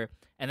took over,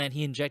 and then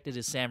he injected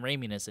his Sam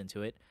Raimi-ness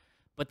into it.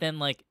 But then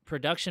like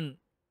production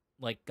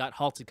like got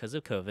halted because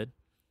of COVID.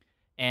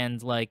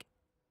 And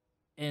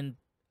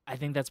I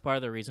think that's part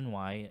of the reason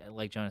why,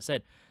 like Jonah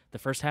said, the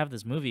first half of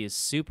this movie is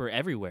super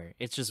everywhere.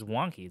 It's just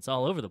wonky. It's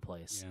all over the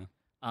place.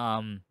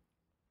 Yeah.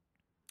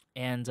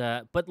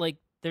 But like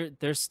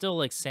there's still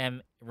like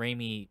Sam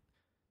Raimi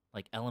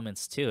like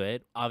elements to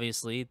it.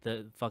 Obviously,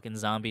 the fucking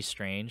zombie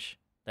Strange.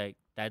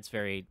 That's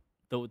very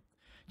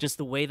just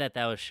the way that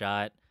was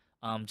shot.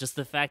 Just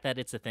the fact that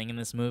it's a thing in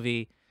this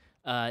movie.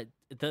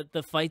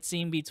 The fight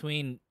scene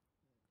between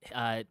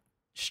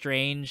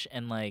Strange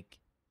and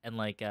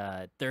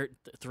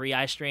Three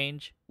Eye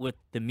Strange with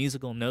the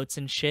musical notes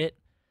and shit.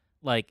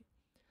 Like,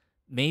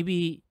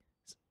 maybe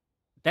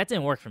that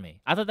didn't work for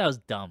me. I thought that was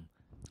dumb.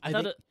 I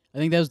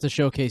think that was to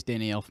showcase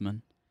Danny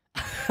Elfman.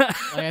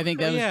 I think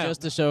that was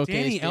just to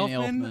showcase Danny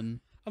Elfman.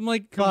 I'm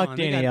like, come on,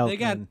 Danny Elfman. They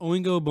got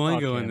Oingo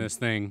Boingo in this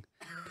thing.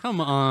 Come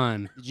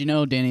on. Did you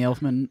know Danny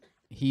Elfman?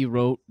 He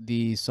wrote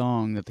the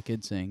song that the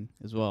kids sing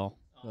as well.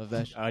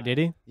 Did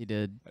he? He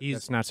did.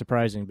 That's not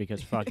surprising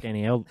because fuck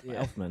Danny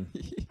Elfman.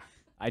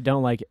 I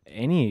don't like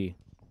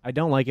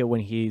it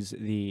when he's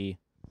the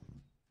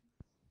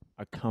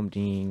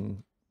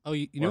accompanying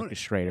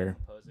orchestrator.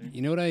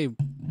 You know what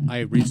I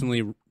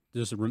recently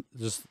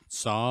just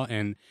saw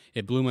and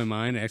it blew my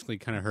mind. It actually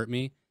kind of hurt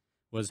me.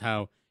 Was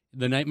how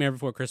The Nightmare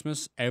Before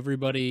Christmas.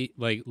 Everybody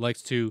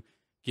likes to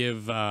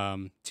give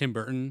Tim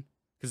Burton,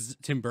 because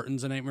Tim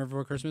Burton's A Nightmare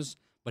Before Christmas,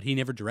 but he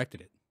never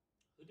directed it.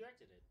 Who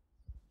directed it?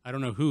 I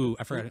don't know who.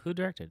 I forgot who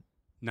directed.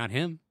 Not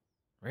him.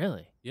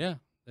 Really? Yeah.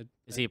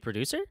 Is he a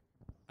producer?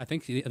 I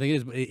think it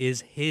is. But it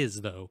is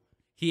his though.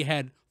 He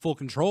had full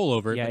control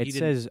over it. Yeah, but it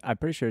says. I'm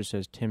pretty sure it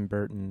says Tim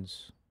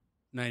Burton's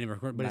Nightmare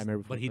Before,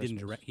 but he didn't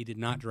direct. He did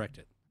not direct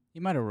it. He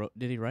might have wrote.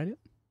 Did he write it?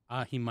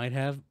 He might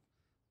have.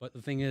 But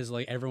the thing is,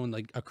 everyone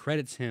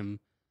accredits him.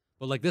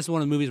 But this is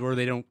one of the movies where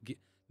they don't get,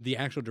 the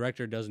actual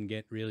director doesn't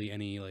get really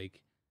any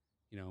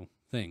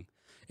thing.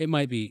 It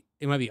might be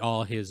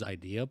all his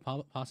idea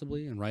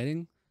possibly in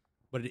writing,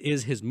 but it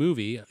is his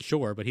movie,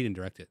 sure. But he didn't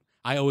direct it.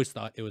 I always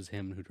thought it was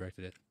him who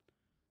directed it.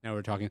 Now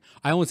we're talking.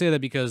 I only say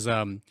that because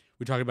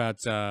we talked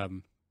about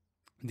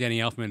Danny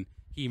Elfman.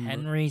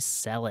 Henry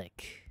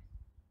Selick.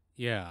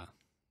 Yeah,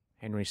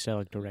 Henry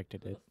Selick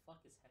directed it. Who the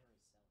fuck is Henry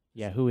Selick?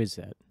 Yeah, who is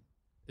that?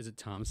 Is it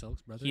Tom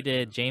Selleck's brother? He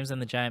did James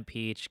and the Giant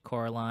Peach,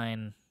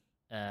 Coraline,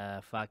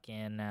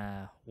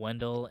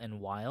 Wendell and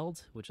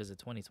Wild, which is a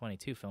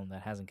 2022 film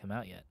that hasn't come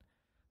out yet.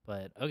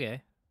 But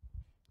okay.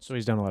 So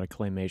he's done a lot of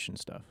claymation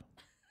stuff.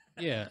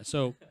 Yeah,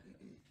 so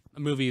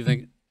a movie you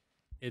think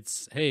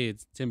it's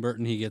Tim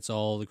Burton, he gets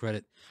all the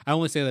credit. I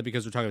only say that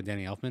because we're talking about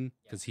Danny Elfman,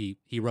 because he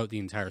wrote the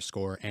entire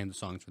score and the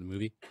songs for the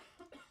movie.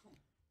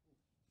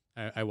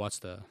 I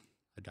watched a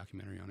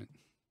documentary on it.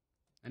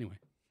 Anyway.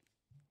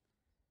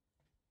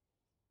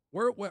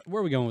 Where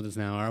are we going with this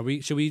now?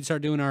 Should we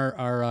start doing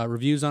our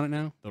reviews on it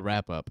now? The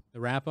wrap up. The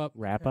wrap up?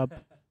 Wrap up?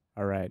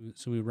 All right.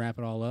 So we wrap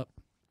it all up?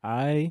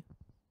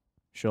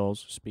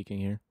 Schulz speaking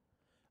here.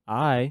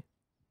 I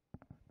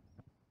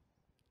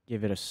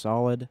give it a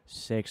solid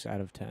 6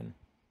 out of 10.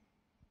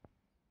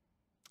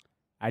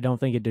 I don't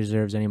think it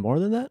deserves any more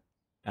than that.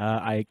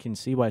 I can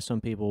see why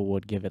some people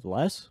would give it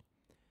less,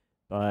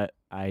 but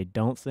I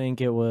don't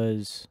think it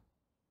was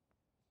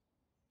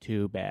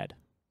too bad.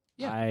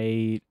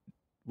 Yeah.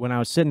 When I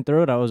was sitting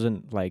through it, I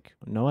wasn't like,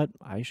 you know what?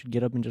 I should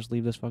get up and just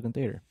leave this fucking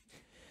theater.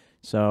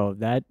 So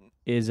that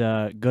is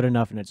good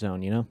enough in its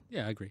own, you know?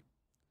 Yeah, I agree.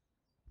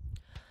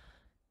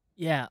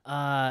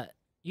 Yeah,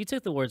 you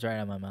took the words right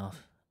out of my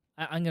mouth.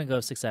 I'm going to go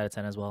 6 out of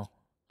 10 as well.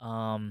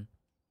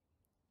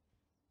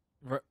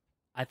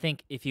 I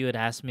think if you had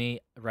asked me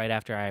right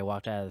after I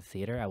walked out of the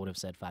theater, I would have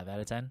said 5 out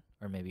of 10,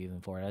 or maybe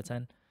even 4 out of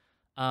 10.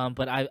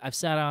 But I've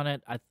sat on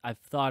it. I've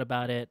thought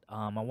about it.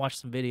 I watched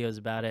some videos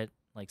about it,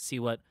 see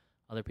what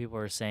other people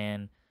are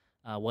saying,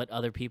 what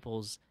other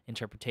people's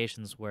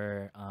interpretations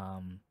were.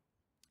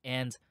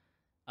 And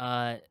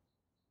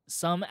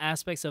some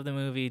aspects of the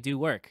movie do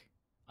work.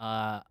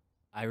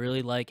 I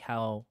really like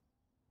how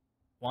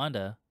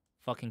Wanda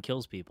fucking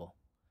kills people.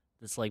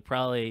 That's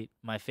probably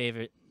my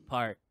favorite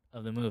part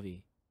of the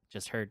movie.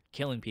 Just her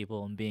killing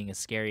people and being a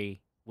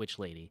scary witch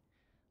lady.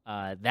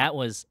 That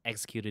was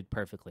executed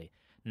perfectly.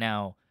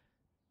 Now,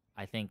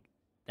 I think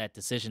that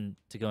decision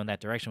to go in that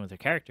direction with her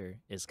character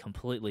is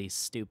completely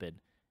stupid,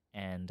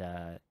 and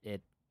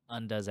it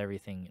undoes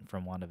everything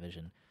from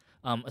WandaVision.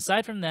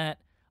 Aside from that,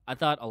 I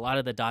thought a lot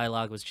of the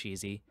dialogue was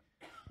cheesy.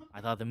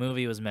 I thought the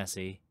movie was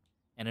messy,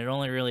 and it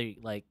only really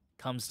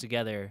comes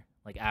together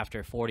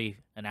after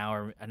an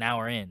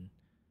hour in.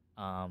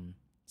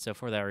 So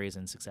for that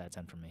reason, 6 out of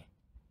 10 for me.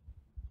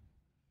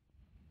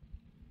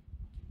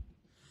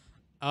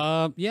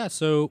 Yeah,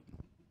 so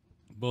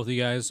both of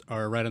you guys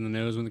are right on the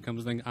nose when it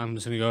comes to things. I'm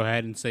just going to go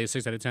ahead and say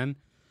 6 out of 10.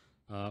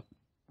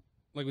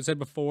 Like we said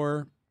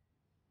before,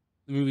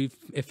 the movie,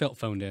 it felt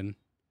phoned in.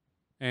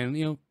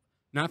 And,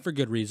 not for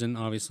good reason,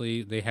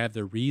 obviously. They have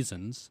their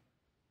reasons.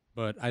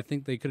 But I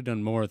think they could have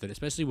done more with it,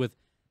 especially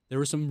there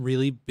were some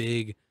really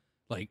big,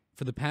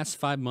 for the past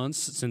 5 months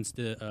since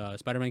the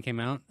Spider-Man came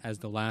out as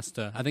the last,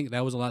 I think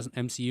that was the last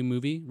MCU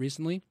movie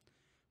recently,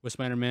 with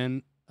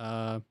Spider-Man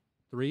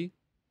 3.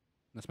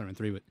 Not Spider-Man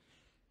 3, but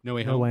No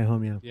Way Home. No Way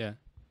Home, yeah. Yeah.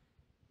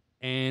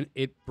 And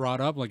it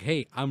brought up,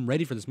 hey, I'm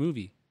ready for this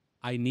movie.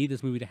 I need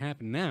this movie to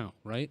happen now,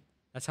 right?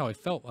 That's how I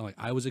felt. Like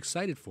I was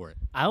excited for it.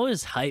 I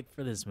was hyped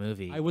for this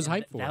movie. I was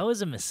hyped for it. That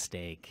was a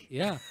mistake.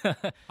 Yeah,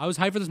 I was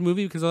hyped for this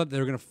movie because I thought they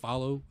were gonna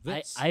follow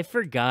this. I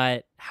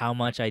forgot how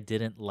much I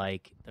didn't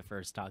like the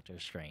first Doctor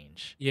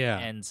Strange. Yeah,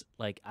 and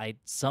like I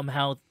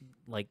somehow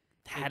like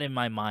had in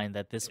my mind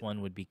that this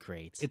one would be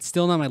great. It's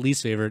still not my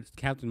least favorite.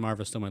 Captain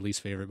Marvel's still my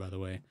least favorite, by the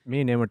way. Me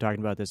and Nim were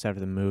talking about this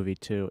after the movie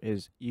too.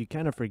 Is you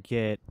kind of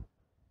forget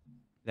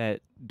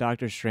that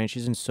Doctor Strange,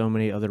 he's in so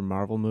many other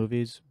Marvel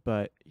movies,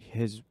 but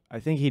I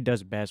think he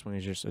does best when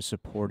he's just a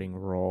supporting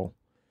role.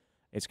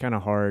 It's kind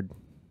of hard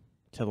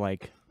to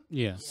like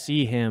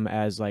see him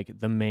as like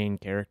the main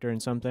character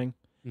in something.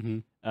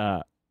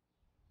 Mm-hmm.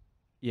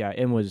 Yeah,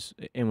 Im was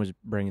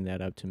bringing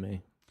that up to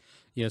me.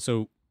 Yeah,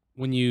 so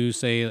when you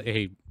say,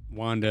 hey,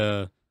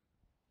 Wanda,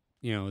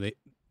 you know,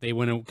 they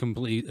went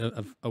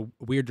a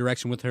weird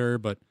direction with her,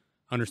 but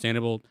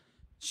understandable.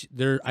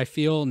 I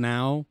feel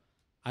now,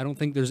 I don't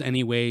think there's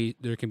any way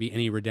there can be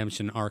any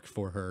redemption arc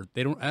for her.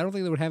 I don't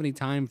think they would have any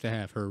time to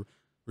have her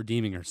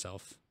redeeming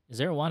herself. Is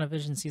there a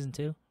WandaVision season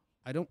 2?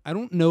 I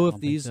don't know if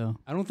these. So.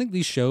 I don't think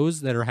these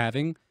shows that are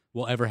having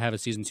will ever have a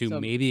season 2.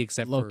 Maybe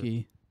except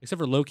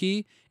for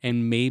Loki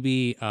and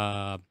maybe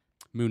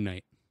Moon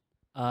Knight.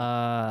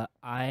 I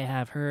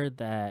have heard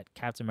that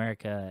Captain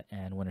America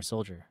and Winter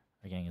Soldier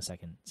are getting a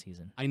second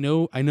season. I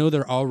know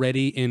they're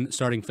already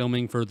starting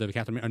filming for the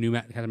a new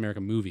Captain America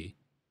movie.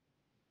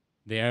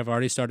 They have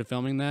already started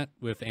filming that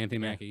with Anthony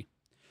Mackie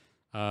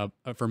for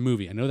a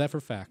movie. I know that for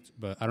a fact,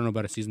 but I don't know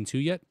about a season 2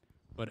 yet.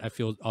 But I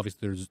feel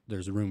obviously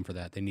there's room for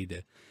that. They need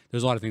to.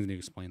 There's a lot of things they need to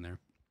explain there.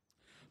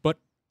 But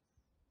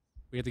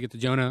we have to get to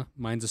Jonah.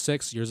 Mine's a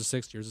 6. Yours a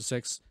 6. Yours a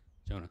 6.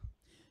 Jonah.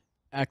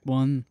 Act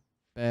 1,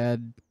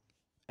 bad.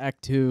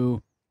 Act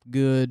 2,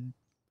 good.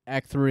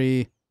 Act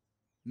 3,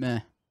 meh.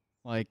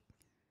 Like,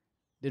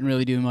 didn't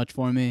really do much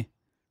for me.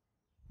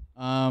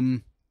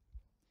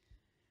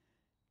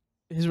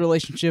 His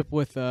relationship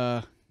with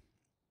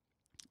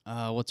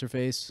what's her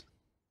face?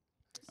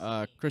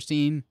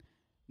 Christine.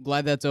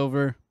 Glad that's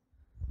over.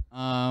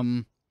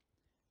 Now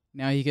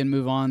he can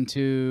move on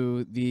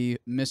to the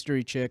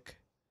mystery chick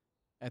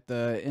at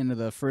the end of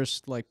the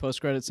first like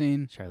post-credit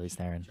scene. Charlize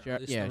Theron.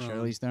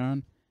 Charlize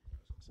Theron.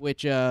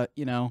 Which you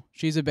know,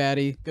 she's a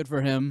baddie. Good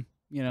for him.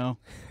 You know.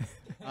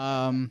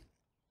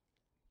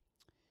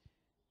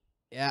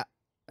 Yeah,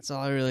 that's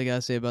all I really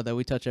gotta say about that.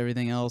 We touch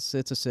everything else.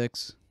 It's a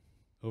 6.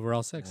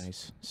 Overall 6.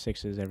 Nice.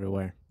 6s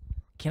everywhere.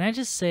 Can I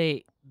just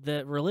say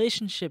the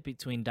relationship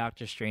between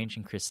Doctor Strange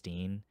and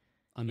Christine?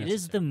 It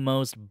is the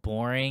most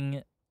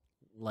boring,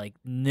 like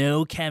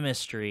no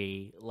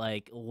chemistry.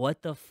 Like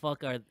what the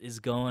fuck is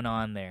going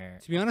on there?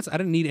 To be honest, I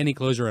didn't need any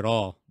closure at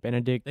all.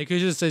 Benedict. They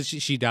could have just said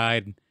she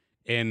died,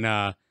 and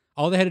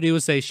all they had to do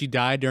was say she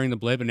died during the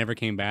blip and never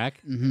came back,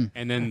 and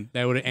then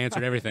that would have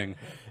answered everything.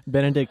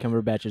 Benedict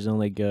Cumberbatch is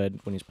only good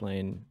when he's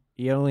playing.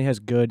 He only has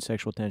good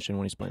sexual tension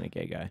when he's playing a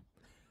gay guy.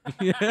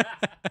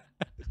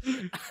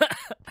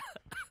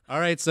 All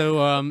right,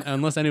 so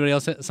unless anybody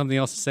else has something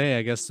else to say,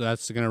 I guess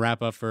that's gonna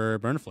wrap up for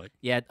Burnflick.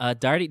 Yeah,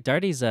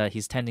 Darty's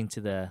he's tending to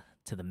the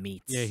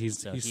meats. Yeah, he's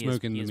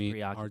smoking the meat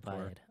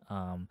preoccupied.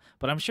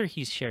 But I'm sure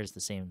he shares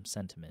the same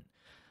sentiment.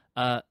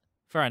 For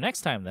our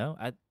next time though,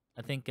 I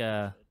think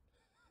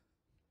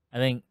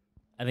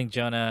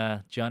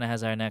Jonah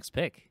has our next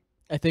pick.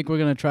 I think we're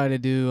gonna try to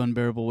do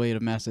Unbearable Weight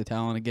of Massive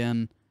Talent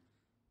again.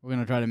 We're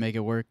gonna try to make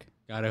it work.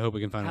 God, I hope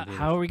we can find it.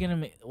 How are we gonna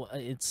make? Well,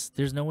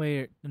 there's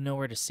nowhere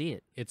to see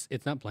it.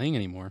 It's not playing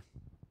anymore.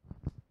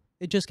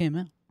 It just came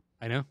out.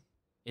 I know.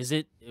 Is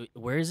it?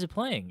 Where is it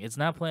playing? It's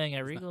not playing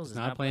at Regal's. It's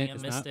not playing at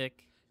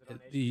Mystic.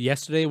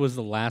 Yesterday was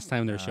the last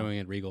time they're showing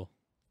at Regal,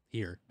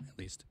 here at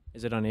least.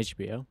 Is it on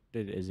HBO?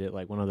 Is it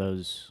like one of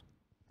those?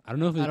 I don't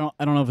know if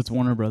I don't know if it's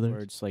Warner Brothers. Where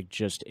it's like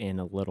just in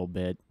a little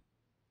bit.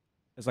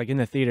 It's like in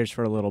the theaters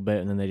for a little bit,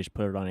 and then they just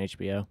put it on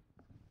HBO.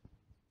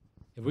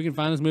 If we can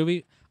find this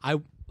movie,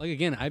 I've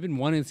been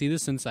wanting to see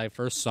this since I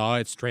first saw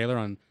its trailer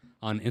on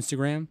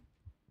Instagram.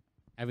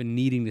 I've been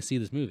needing to see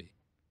this movie.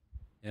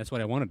 And that's what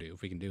I want to do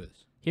if we can do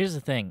this. Here's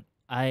the thing.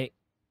 I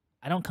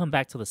don't come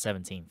back till the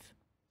 17th.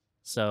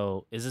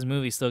 So is this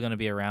movie still going to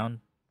be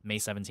around May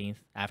 17th,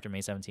 after May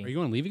 17th? Are you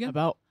going to leave again?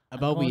 I'm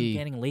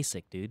getting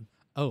LASIK, dude.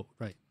 Oh,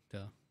 right.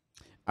 Duh.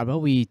 How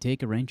about we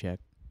take a rain check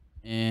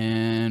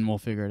and we'll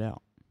figure it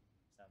out.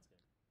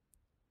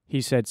 He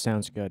said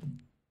sounds good.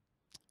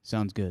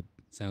 Sounds good.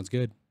 Sounds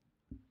good.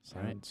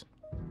 Sounds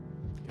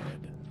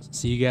good.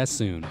 See you guys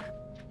soon.